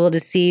be able to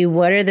see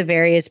what are the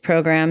various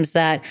programs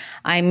that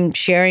I'm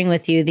sharing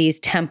with you, these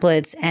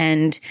templates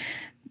and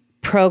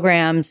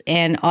programs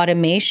and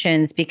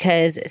automations,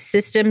 because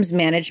systems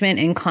management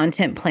and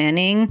content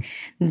planning,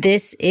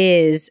 this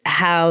is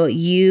how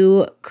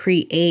you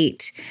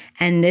create,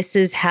 and this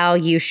is how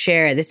you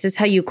share. This is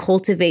how you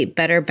cultivate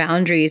better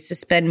boundaries to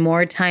spend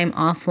more time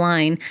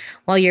offline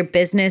while your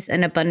business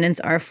and abundance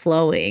are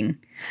flowing.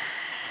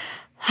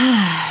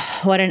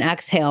 What an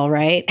exhale,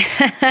 right?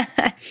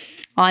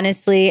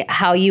 Honestly,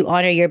 how you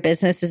honor your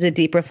business is a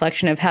deep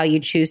reflection of how you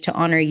choose to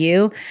honor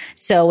you.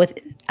 So with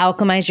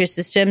Alchemize Your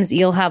Systems,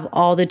 you'll have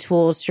all the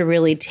tools to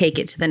really take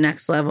it to the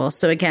next level.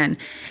 So again,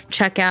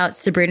 check out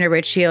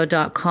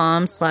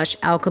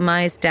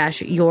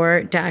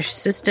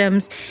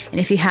sabrinariccio.com/alchemize-your-systems. And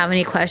if you have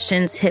any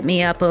questions, hit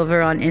me up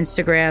over on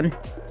Instagram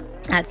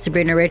at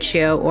Sabrina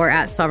Riccio or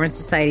at Sovereign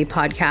Society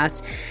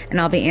Podcast,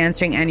 and I'll be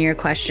answering any of your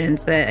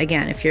questions. But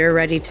again, if you're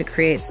ready to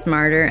create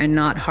smarter and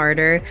not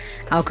harder,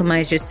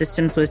 Alchemize Your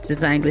Systems was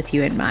designed with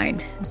you in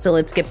mind. So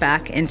let's get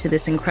back into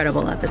this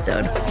incredible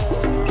episode.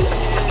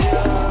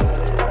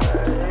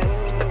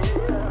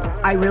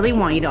 I really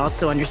want you to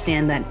also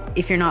understand that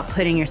if you're not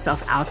putting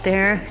yourself out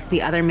there,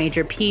 the other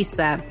major piece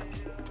that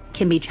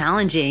can be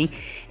challenging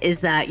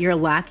is that you're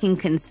lacking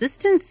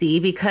consistency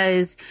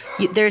because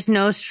there's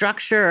no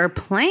structure or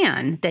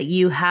plan that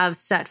you have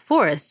set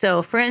forth.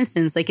 So for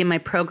instance, like in my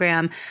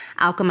program,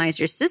 Alchemize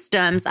Your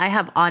Systems, I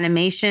have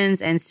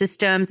automations and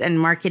systems and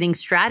marketing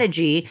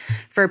strategy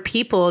for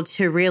people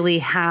to really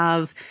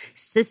have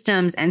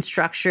systems and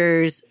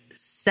structures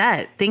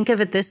set. Think of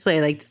it this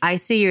way. Like I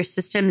see your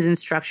systems and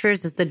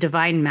structures as the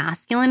divine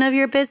masculine of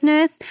your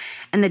business,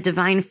 and the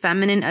divine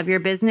feminine of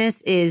your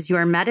business is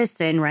your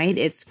medicine, right?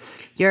 It's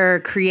your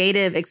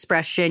creative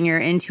expression, your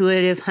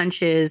intuitive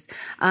hunches,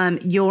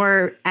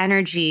 your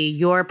energy,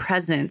 your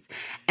presence.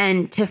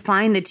 And to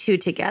find the two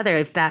together,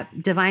 if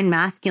that divine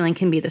masculine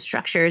can be the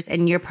structures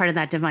and you're part of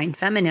that divine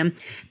feminine,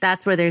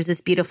 that's where there's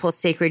this beautiful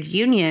sacred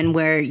union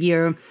where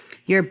your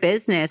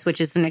business, which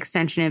is an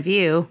extension of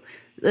you,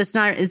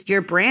 it's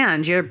your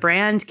brand. Your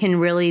brand can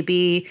really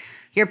be,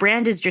 your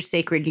brand is your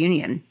sacred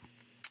union.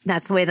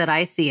 That's the way that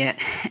I see it.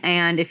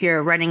 And if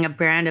you're running a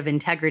brand of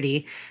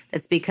integrity,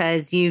 that's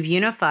because you've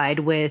unified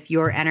with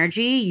your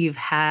energy. You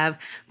have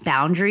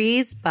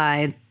boundaries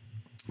by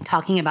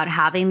talking about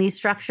having these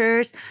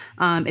structures.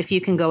 If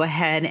you can go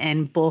ahead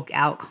and bulk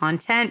out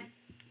content,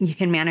 you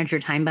can manage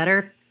your time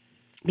better,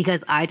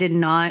 because I did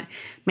not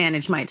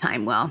manage my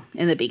time well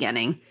in the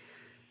beginning.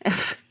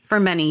 For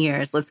many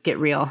years, let's get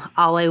real.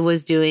 All I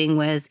was doing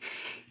was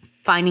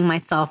finding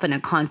myself in a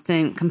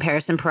constant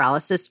comparison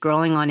paralysis,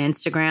 scrolling on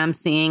Instagram,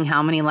 seeing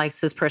how many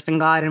likes this person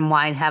got and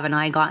why haven't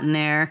I gotten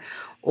there,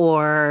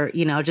 or,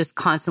 just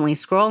constantly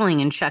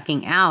scrolling and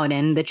checking out.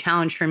 And the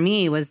challenge for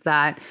me was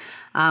that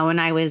when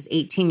I was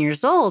 18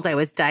 years old, I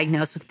was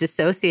diagnosed with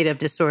dissociative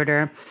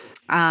disorder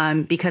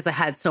because I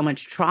had so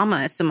much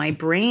trauma. So my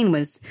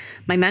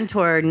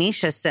mentor,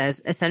 Nisha,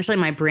 says, essentially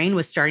my brain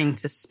was starting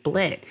to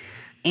split.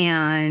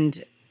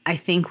 And I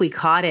think we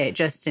caught it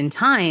just in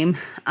time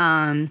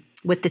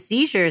with the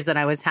seizures that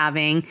I was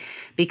having,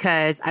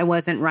 because I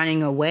wasn't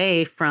running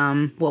away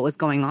from what was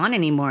going on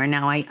anymore.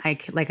 Now, I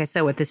like I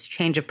said, with this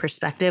change of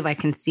perspective, I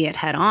can see it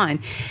head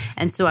on.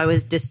 And so I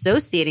was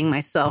dissociating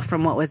myself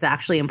from what was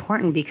actually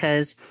important,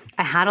 because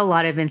I had a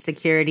lot of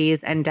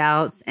insecurities and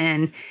doubts.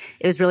 And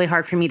it was really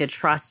hard for me to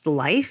trust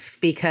life,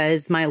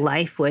 because my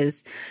life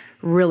was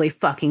really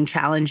fucking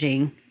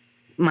challenging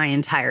my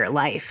entire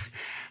life.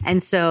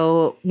 And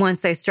so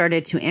once I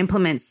started to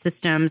implement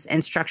systems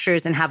and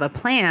structures and have a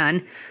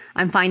plan,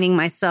 I'm finding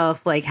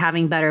myself like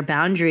having better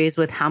boundaries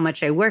with how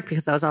much I work,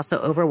 because I was also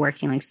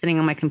overworking, like sitting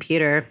on my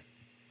computer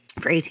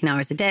for 18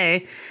 hours a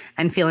day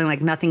and feeling like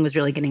nothing was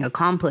really getting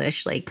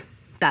accomplished. Like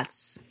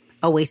that's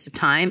a waste of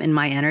time and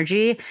my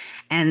energy.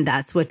 And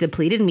that's what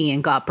depleted me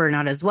and got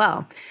burnout as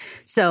well.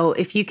 So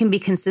if you can be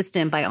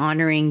consistent by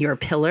honoring your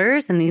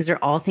pillars, and these are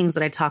all things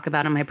that I talk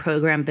about in my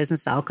program,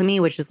 Business Alchemy,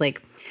 which is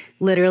like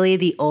literally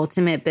the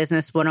ultimate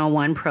business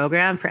 101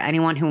 program for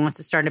anyone who wants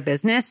to start a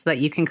business, so that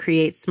you can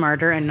create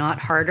smarter and not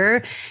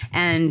harder,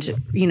 and,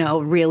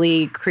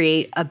 really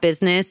create a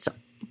business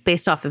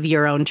based off of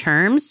your own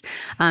terms.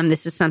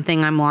 This is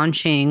something I'm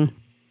launching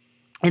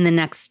in the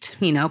next,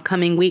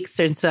 coming weeks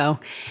or so.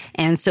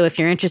 And so if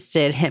you're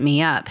interested, hit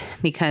me up,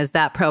 because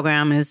that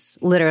program is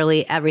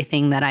literally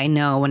everything that I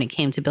know when it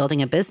came to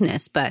building a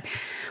business. But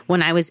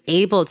when I was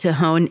able to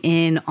hone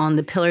in on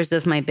the pillars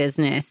of my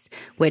business,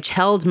 which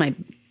held my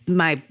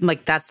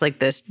that's like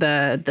this,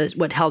 the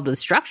what held the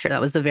structure,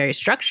 that was the very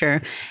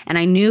structure. And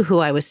I knew who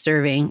I was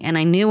serving, and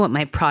I knew what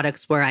my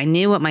products were. I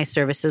knew what my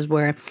services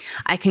were.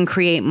 I can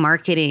create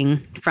marketing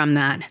from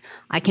that.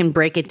 I can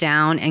break it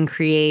down and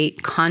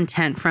create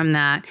content from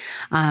that.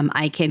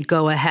 I can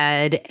go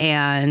ahead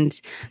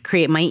and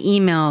create my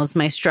emails,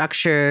 my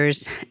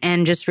structures,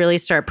 and just really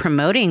start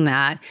promoting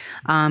that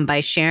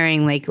by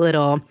sharing like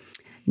little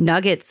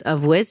nuggets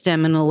of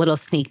wisdom and a little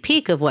sneak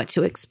peek of what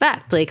to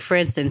expect. Like, for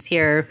instance,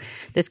 here,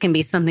 this can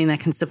be something that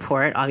can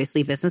support,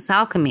 obviously, Business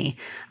Alchemy.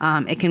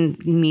 It can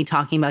be me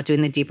talking about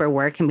doing the deeper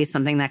work, can be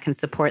something that can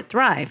support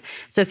Thrive.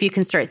 So if you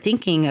can start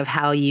thinking of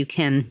how you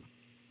can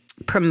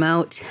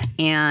promote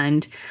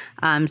and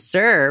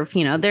serve,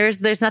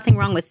 there's nothing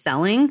wrong with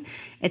selling.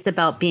 It's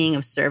about being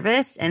of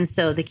service. And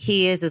so the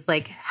key is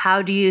like,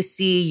 how do you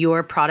see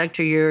your product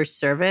or your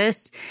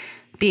service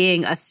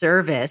being a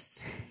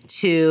service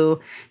to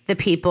the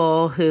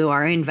people who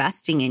are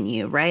investing in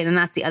you, right? And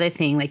that's the other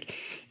thing. Like,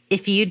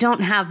 if you don't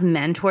have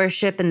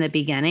mentorship in the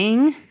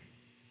beginning,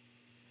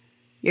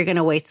 you're going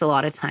to waste a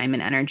lot of time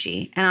and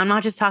energy. And I'm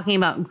not just talking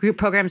about group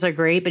programs are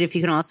great, but if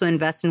you can also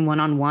invest in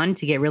one-on-one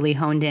to get really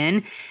honed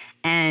in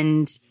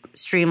and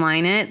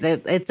streamline it,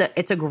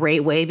 it's a great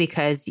way,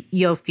 because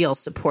you'll feel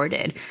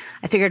supported.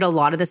 I figured a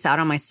lot of this out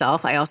on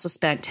myself. I also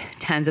spent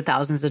tens of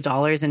thousands of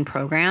dollars in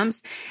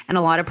programs, and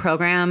a lot of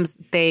programs,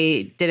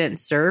 they didn't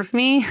serve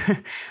me.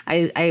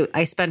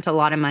 I spent a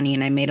lot of money,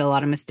 and I made a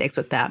lot of mistakes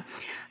with that.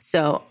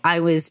 So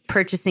I was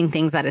purchasing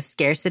things out of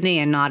scarcity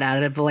and not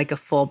out of like a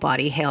full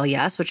body hell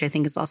yes, which I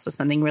think is also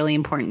something really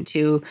important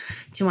to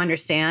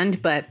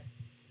understand. But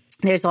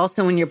there's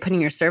also when you're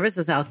putting your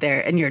services out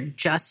there and you're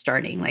just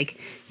starting,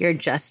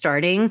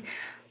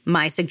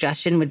 my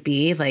suggestion would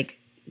be like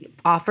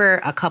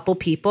offer a couple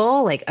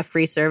people like a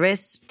free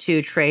service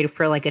to trade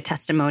for like a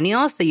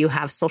testimonial. So you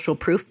have social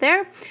proof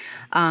there.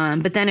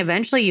 But then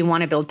eventually you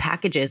want to build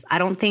packages. I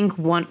don't think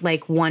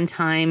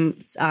one-time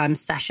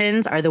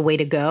sessions are the way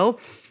to go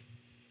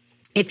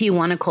if you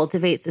want to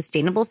cultivate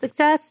sustainable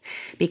success,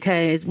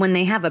 because when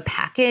they have a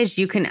package,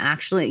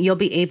 you'll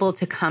be able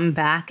to come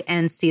back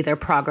and see their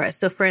progress.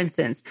 So for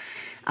instance,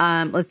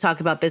 let's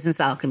talk about Business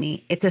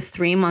Alchemy. It's a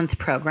 3-month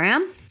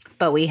program,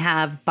 but we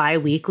have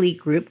bi-weekly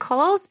group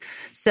calls.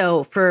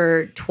 So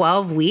for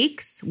 12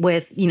 weeks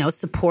with,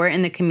 support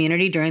in the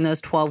community during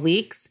those 12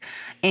 weeks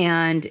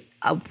and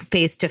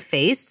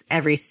face-to-face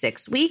every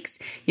 6 weeks,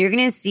 you're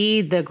going to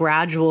see the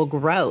gradual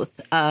growth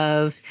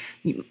of,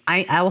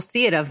 I will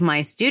see it of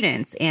my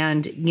students,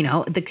 and,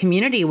 the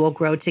community will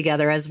grow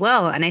together as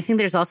well. And I think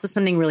there's also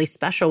something really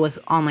special with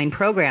online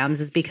programs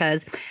is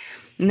because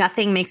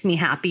nothing makes me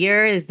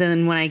happier is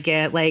than when I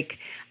get like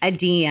a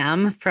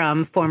DM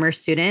from former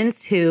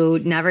students who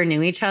never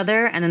knew each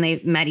other and then they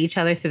met each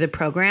other through the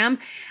program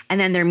and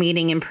then they're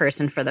meeting in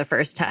person for the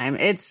first time.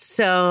 It's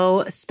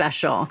so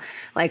special.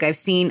 Like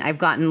I've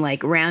gotten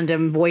like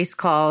random voice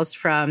calls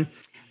from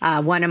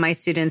one of my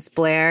students,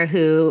 Blair,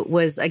 who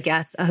was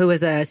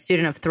a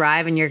student of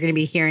Thrive, and you're going to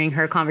be hearing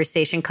her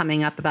conversation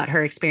coming up about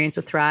her experience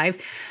with Thrive.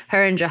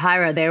 Her and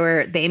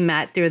Jahira, they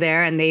met through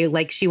there,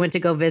 and she went to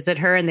go visit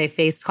her, and they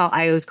face call.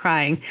 I was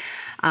crying,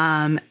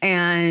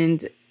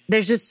 and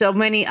there's just so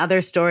many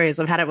other stories.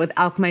 I've had it with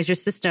Alchemize Your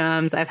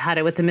Systems. I've had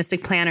it with the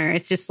Mystic Planner.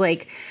 It's just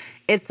like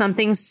it's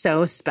something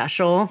so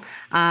special,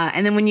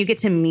 and then when you get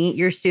to meet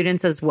your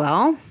students as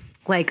well.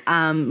 Like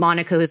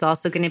Monica, who's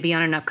also going to be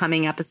on an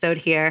upcoming episode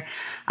here.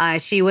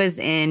 She was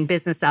in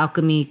Business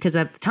Alchemy because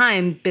at the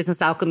time,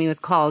 Business Alchemy was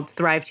called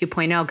Thrive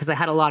 2.0 because I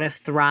had a lot of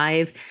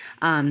Thrive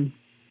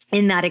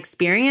in that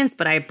experience,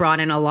 but I brought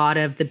in a lot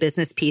of the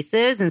business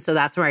pieces. And so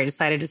that's where I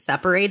decided to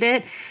separate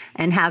it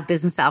and have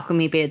Business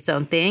Alchemy be its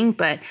own thing.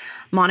 But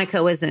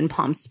Monica was in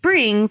Palm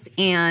Springs,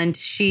 and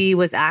she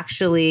was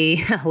actually,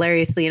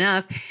 hilariously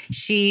enough,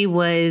 she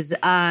was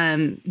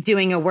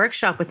doing a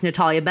workshop with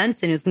Natalia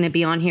Benson, who's going to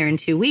be on here in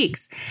 2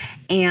 weeks.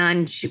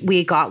 And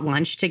we got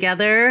lunch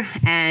together,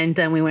 and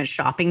then we went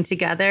shopping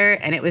together,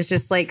 and it was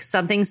just like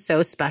something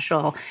so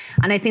special.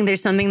 And I think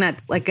there's something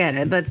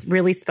that's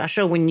really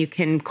special when you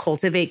can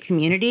cultivate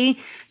community.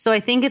 So I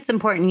think it's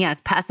important.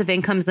 Yes, passive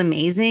income is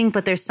amazing,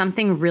 but there's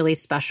something really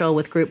special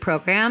with group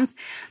programs.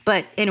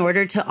 But in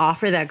order to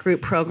offer that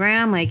group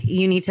program, like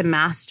you need to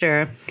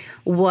master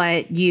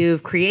what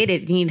you've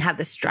created. You need to have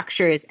the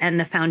structures and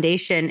the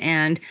foundation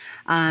and,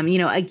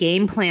 a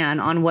game plan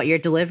on what you're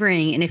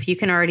delivering. And if you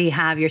can already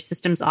have your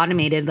systems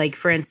automated, like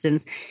for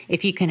instance,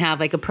 if you can have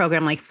like a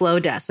program like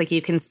Flowdesk, like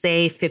you can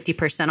save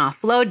 50%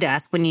 off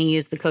Flowdesk when you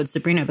use the code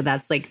Sabrina, but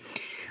that's like,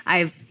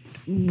 I've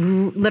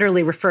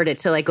literally referred it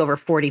to like over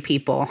 40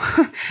 people.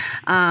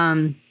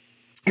 And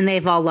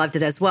they've all loved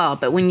it as well.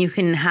 But when you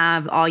can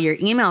have all your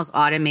emails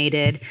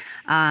automated,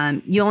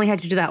 you only have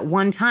to do that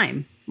one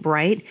time,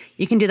 right?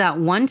 You can do that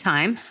one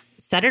time,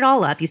 set it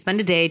all up. You spend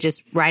a day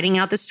just writing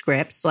out the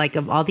scripts, like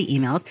of all the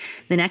emails.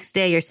 The next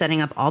day you're setting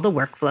up all the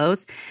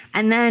workflows.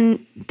 And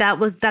then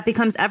that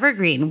becomes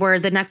evergreen, where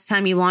the next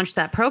time you launch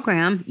that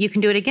program, you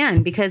can do it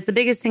again. Because the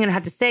biggest thing I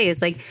have to say is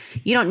like,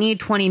 you don't need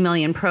 20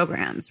 million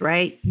programs,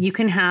 right? You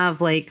can have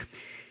like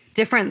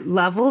different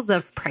levels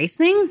of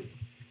pricing.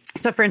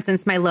 So for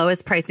instance, my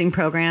lowest pricing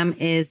program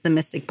is the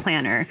Mystic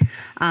Planner.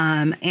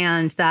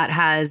 And that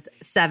has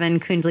 7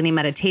 Kundalini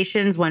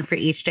meditations, 1 for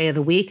each day of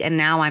the week. And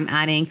now I'm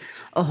adding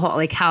a whole,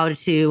 like how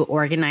to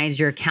organize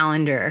your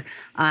calendar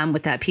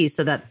with that piece,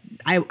 so that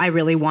I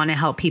really want to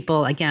help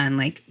people, again,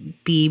 like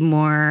be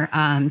more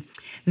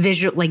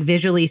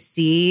visually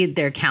see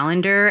their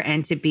calendar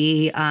and to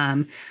be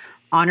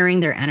honoring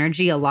their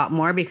energy a lot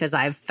more, because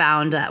I've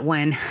found that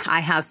when I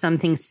have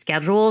something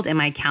scheduled in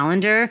my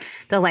calendar,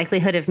 the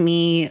likelihood of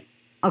me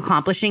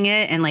accomplishing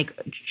it and like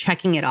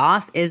checking it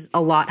off is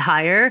a lot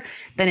higher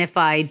than if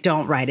I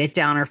don't write it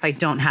down or if I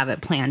don't have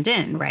it planned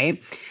in,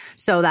 right?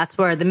 So that's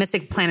where the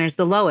Mystic Planner is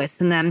the lowest.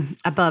 And then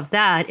above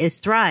that is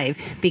Thrive,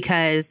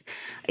 because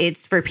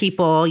it's for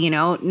people,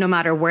 no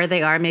matter where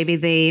they are, maybe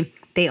they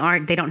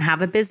don't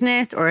have a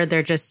business, or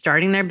they're just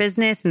starting their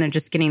business and they're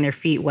just getting their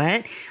feet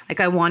wet. Like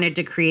I wanted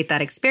to create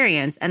that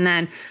experience. And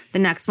then the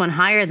next one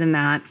higher than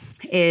that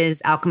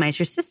is Alchemize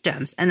Your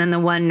Systems. And then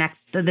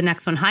the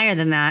next one higher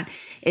than that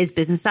is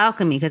Business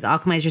Alchemy, because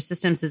Alchemize Your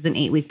Systems is an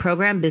 8-week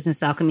program.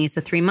 Business Alchemy is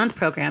a 3-month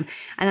program.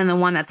 And then the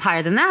one that's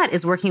higher than that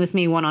is working with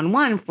me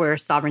one-on-one for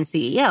Sovereign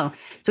CEO.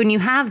 So when you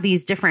have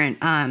these different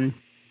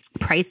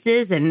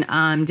prices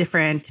and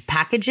different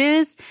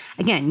packages,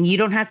 again, you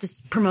don't have to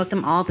promote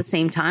them all at the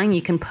same time.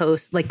 You can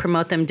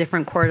promote them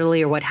different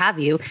quarterly or what have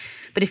you.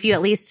 But if you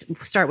at least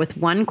start with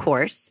one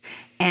course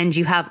and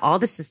you have all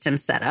the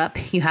systems set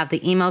up, you have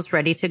the emails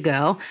ready to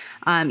go.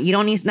 You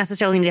don't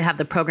necessarily need to have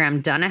the program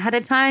done ahead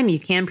of time. You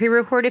can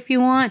pre-record if you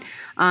want,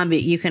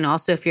 but you can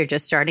also, if you're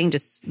just starting,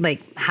 just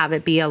like have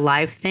it be a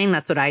live thing.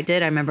 That's what I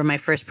did. I remember my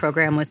first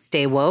program was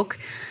Stay Woke,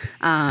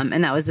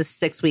 and that was a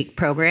 6-week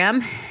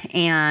program.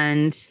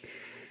 And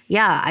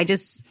yeah, I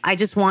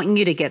just want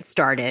you to get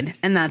started.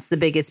 And that's the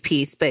biggest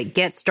piece. But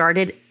get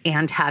started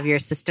and have your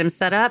system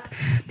set up.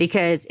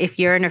 Because if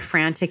you're in a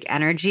frantic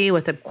energy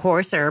with a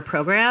course or a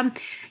program,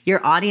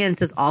 your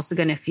audience is also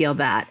going to feel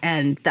that.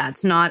 And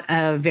that's not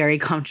a very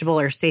comfortable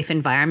or safe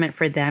environment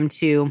for them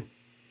to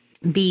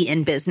be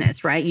in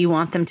business, right? You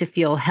want them to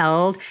feel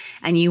held,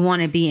 and you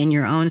want to be in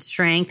your own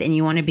strength, and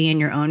you want to be in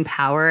your own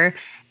power.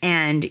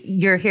 And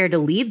you're here to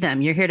lead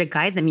them. You're here to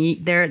guide them.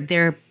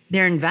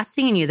 They're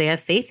investing in you. They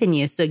have faith in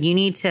you. So you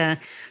need to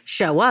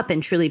show up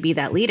and truly be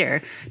that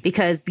leader,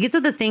 because these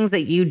are the things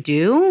that you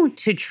do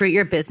to treat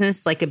your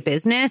business like a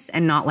business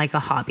and not like a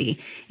hobby.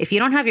 If you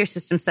don't have your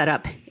system set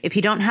up, if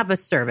you don't have a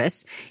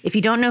service, if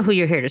you don't know who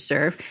you're here to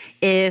serve,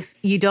 if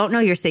you don't know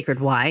your sacred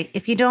why,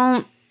 if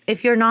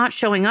you're not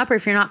showing up, or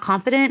if you're not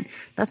confident,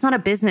 that's not a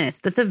business.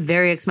 That's a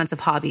very expensive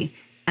hobby.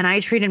 And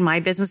I treated my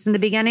business in the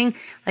beginning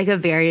like a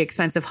very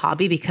expensive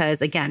hobby because,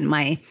 again,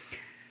 my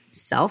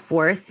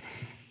self-worth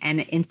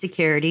and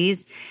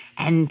insecurities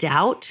and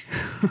doubt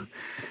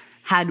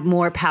had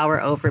more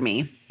power over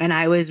me. And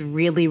I was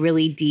really,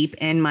 really deep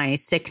in my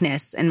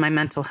sickness and my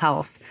mental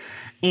health.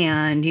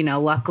 And,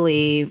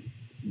 luckily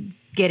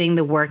getting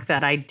the work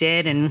that I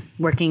did and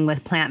working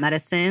with plant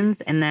medicines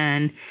and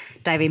then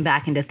diving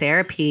back into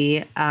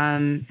therapy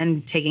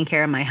and taking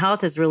care of my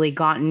health has really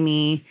gotten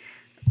me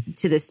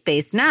to this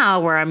space now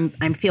where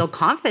I feel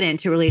confident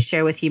to really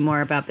share with you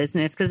more about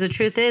business. Because the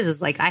truth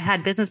is like I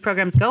had business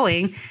programs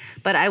going,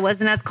 but I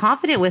wasn't as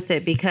confident with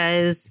it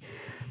because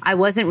I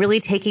wasn't really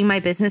taking my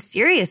business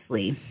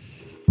seriously.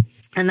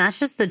 And that's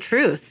just the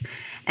truth.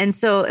 And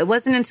so it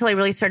wasn't until I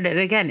really started,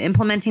 again,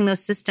 implementing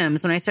those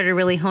systems, when I started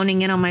really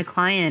honing in on my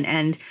client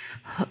and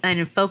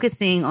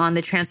focusing on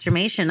the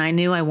transformation I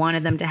knew I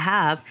wanted them to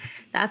have,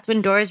 that's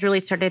when doors really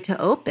started to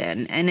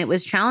open. And it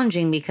was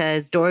challenging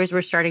because doors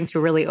were starting to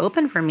really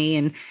open for me.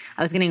 And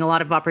I was getting a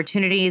lot of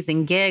opportunities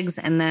and gigs.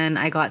 And then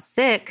I got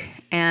sick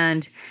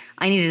and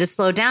I needed to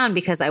slow down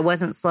because I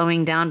wasn't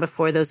slowing down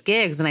before those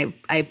gigs. And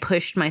I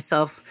pushed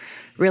myself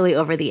really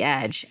over the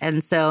edge.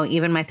 And so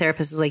even my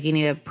therapist was like, you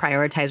need to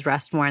prioritize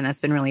rest more. And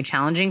that's been really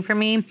challenging for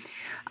me.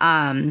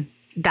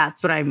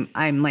 That's what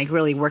I'm like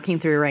really working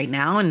through right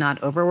now and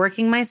not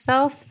overworking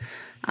myself.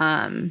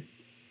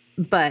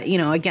 But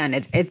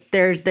again,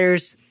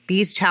 there's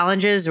these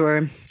challenges,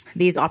 or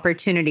these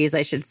opportunities,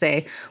 I should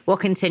say, will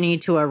continue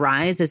to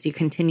arise as you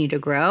continue to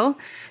grow.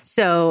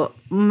 So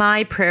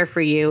my prayer for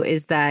you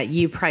is that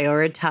you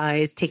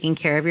prioritize taking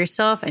care of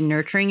yourself and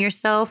nurturing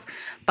yourself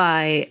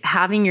by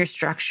having your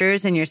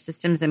structures and your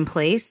systems in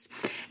place,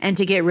 and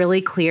to get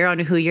really clear on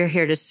who you're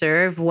here to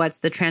serve,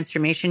 what's the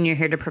transformation you're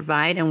here to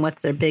provide, and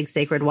what's the big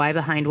sacred why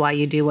behind why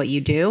you do what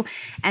you do,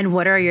 and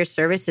what are your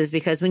services.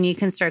 Because when you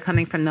can start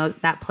coming from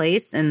that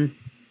place and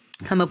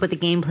come up with a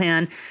game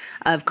plan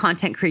of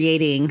content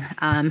creating,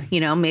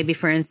 maybe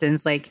for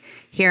instance, like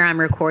here I'm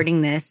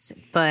recording this,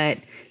 but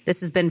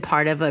this has been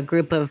part of a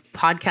group of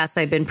podcasts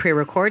I've been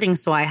pre-recording.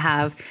 So I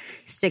have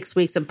 6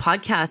 weeks of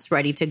podcasts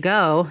ready to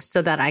go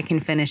so that I can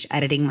finish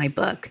editing my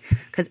book,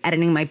 because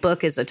editing my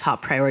book is a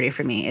top priority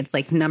for me. It's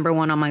like number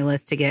one on my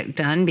list to get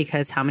done,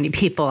 because how many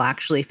people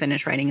actually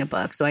finish writing a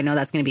book? So I know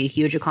that's going to be a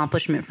huge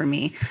accomplishment for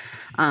me.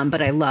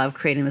 But I love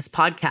creating this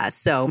podcast.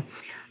 So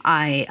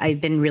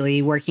I've been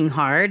really working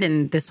hard,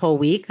 and this whole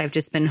week I've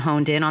just been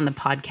honed in on the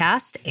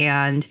podcast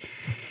and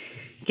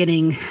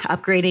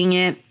upgrading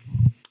it,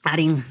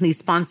 adding these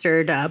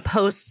sponsored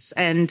posts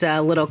and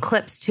little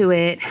clips to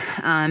it,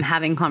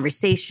 having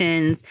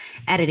conversations,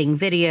 editing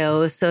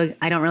videos. So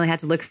I don't really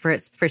have to look for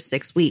it for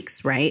 6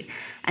 weeks, right?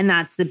 And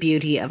that's the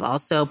beauty of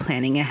also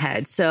planning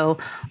ahead. So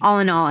all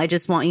in all, I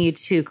just want you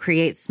to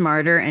create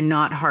smarter and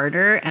not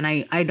harder. And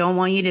I don't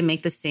want you to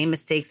make the same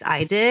mistakes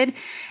I did.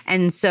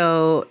 And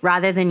so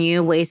rather than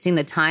you wasting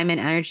the time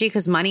and energy,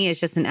 because money is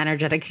just an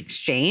energetic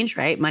exchange,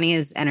 right? Money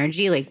is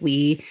energy. Like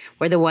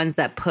we're the ones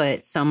that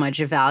put so much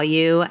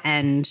value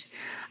and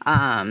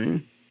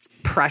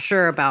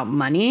pressure about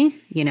money,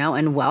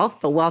 and wealth.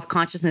 But wealth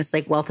consciousness,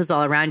 like wealth is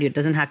all around you. It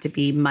doesn't have to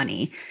be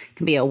money. It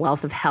can be a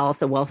wealth of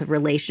health, a wealth of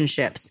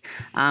relationships,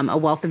 a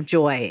wealth of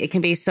joy. It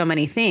can be so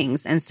many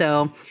things. And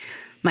so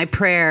my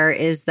prayer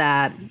is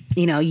that,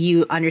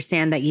 you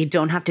understand that you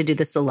don't have to do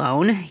this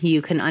alone.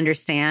 You can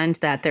understand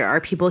that there are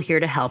people here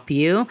to help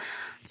you.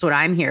 That's what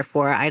I'm here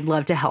for. I'd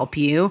love to help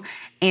you.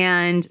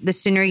 And the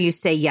sooner you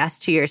say yes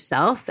to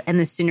yourself, and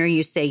the sooner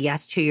you say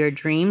yes to your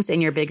dreams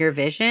and your bigger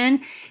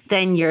vision,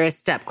 then you're a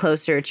step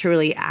closer to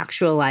really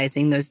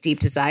actualizing those deep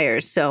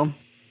desires. So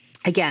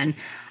again,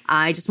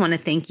 I just want to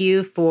thank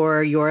you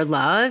for your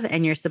love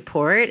and your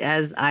support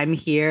as I'm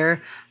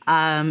here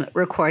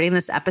recording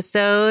this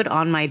episode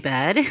on my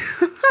bed.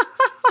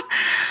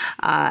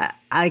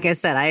 like I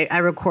said, I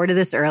recorded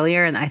this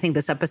earlier and I think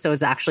this episode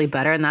is actually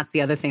better. And that's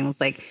the other thing.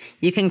 It's like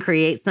you can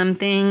create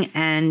something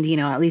and,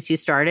 at least you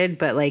started,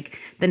 but like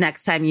the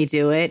next time you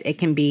do it, it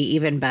can be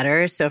even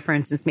better. So for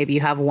instance, maybe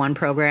you have one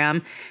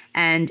program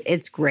and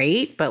it's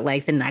great, but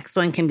like the next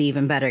one can be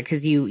even better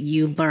because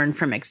you learn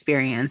from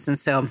experience. And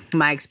so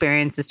my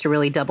experience is to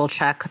really double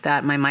check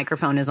that my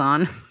microphone is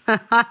on.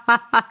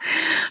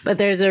 But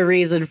there's a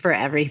reason for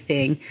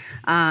everything.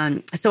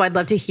 So I'd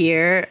love to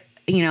hear,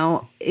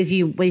 if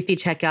you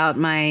check out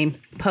my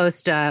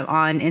post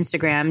on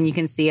Instagram, you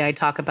can see I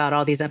talk about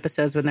all these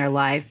episodes when they're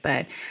live.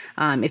 But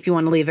if you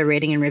want to leave a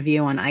rating and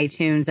review on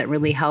iTunes, that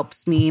really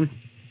helps me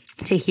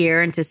to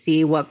hear and to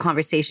see what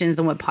conversations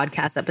and what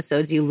podcast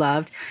episodes you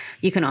loved.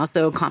 You can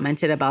also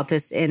comment it about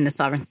this in the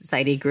Sovereign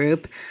Society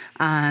group.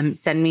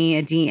 Send me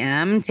a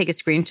DM, take a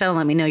screenshot, and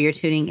let me know you're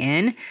tuning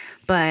in.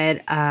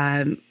 But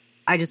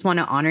I just want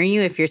to honor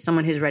you if you're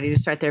someone who's ready to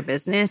start their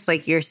business,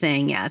 like you're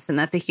saying yes, and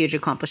that's a huge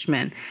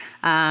accomplishment.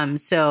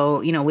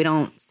 So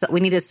we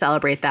need to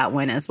celebrate that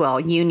win as well.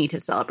 You need to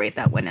celebrate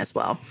that win as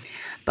well.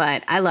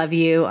 But I love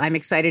you. I'm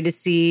excited to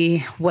see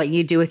what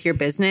you do with your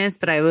business,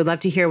 but I would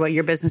love to hear what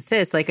your business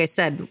is. Like I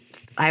said,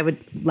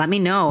 let me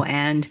know.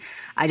 And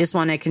I just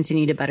want to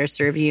continue to better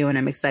serve you. And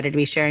I'm excited to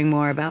be sharing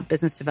more about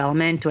business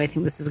development. Do I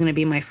think this is going to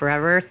be my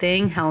forever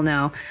thing? Hell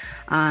no.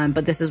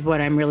 But this is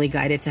what I'm really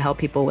guided to help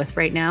people with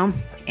right now.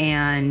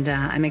 And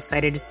I'm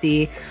excited to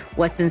see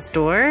what's in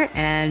store.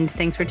 And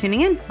thanks for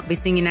tuning in. I'll be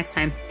seeing you next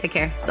time. Take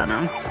care.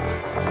 Salam.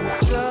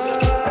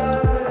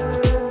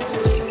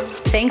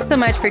 Thanks so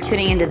much for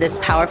tuning into this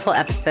powerful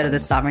episode of the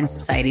Sovereign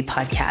Society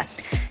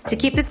podcast. To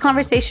keep this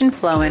conversation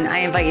flowing, I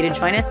invite you to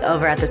join us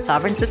over at the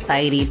Sovereign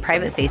Society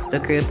private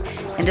Facebook group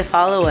and to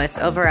follow us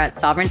over at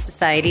Sovereign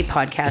Society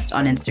Podcast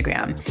on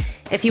Instagram.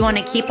 If you want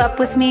to keep up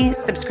with me,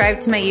 subscribe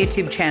to my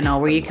YouTube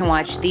channel where you can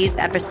watch these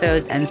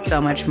episodes and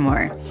so much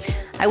more.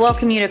 I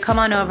welcome you to come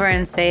on over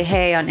and say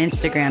hey on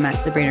Instagram at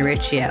Sabrina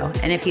Riccio.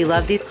 And if you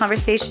love these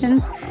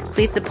conversations,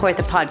 please support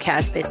the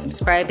podcast by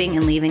subscribing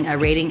and leaving a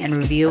rating and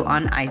review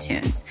on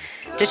iTunes.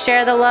 To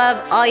share the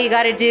love, all you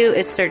got to do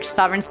is search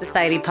Sovereign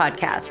Society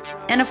Podcasts.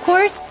 And of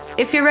course,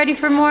 if you're ready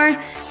for more,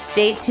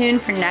 stay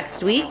tuned for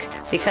next week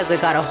because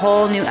I've got a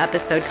whole new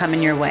episode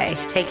coming your way.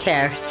 Take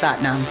care.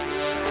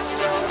 Satnam.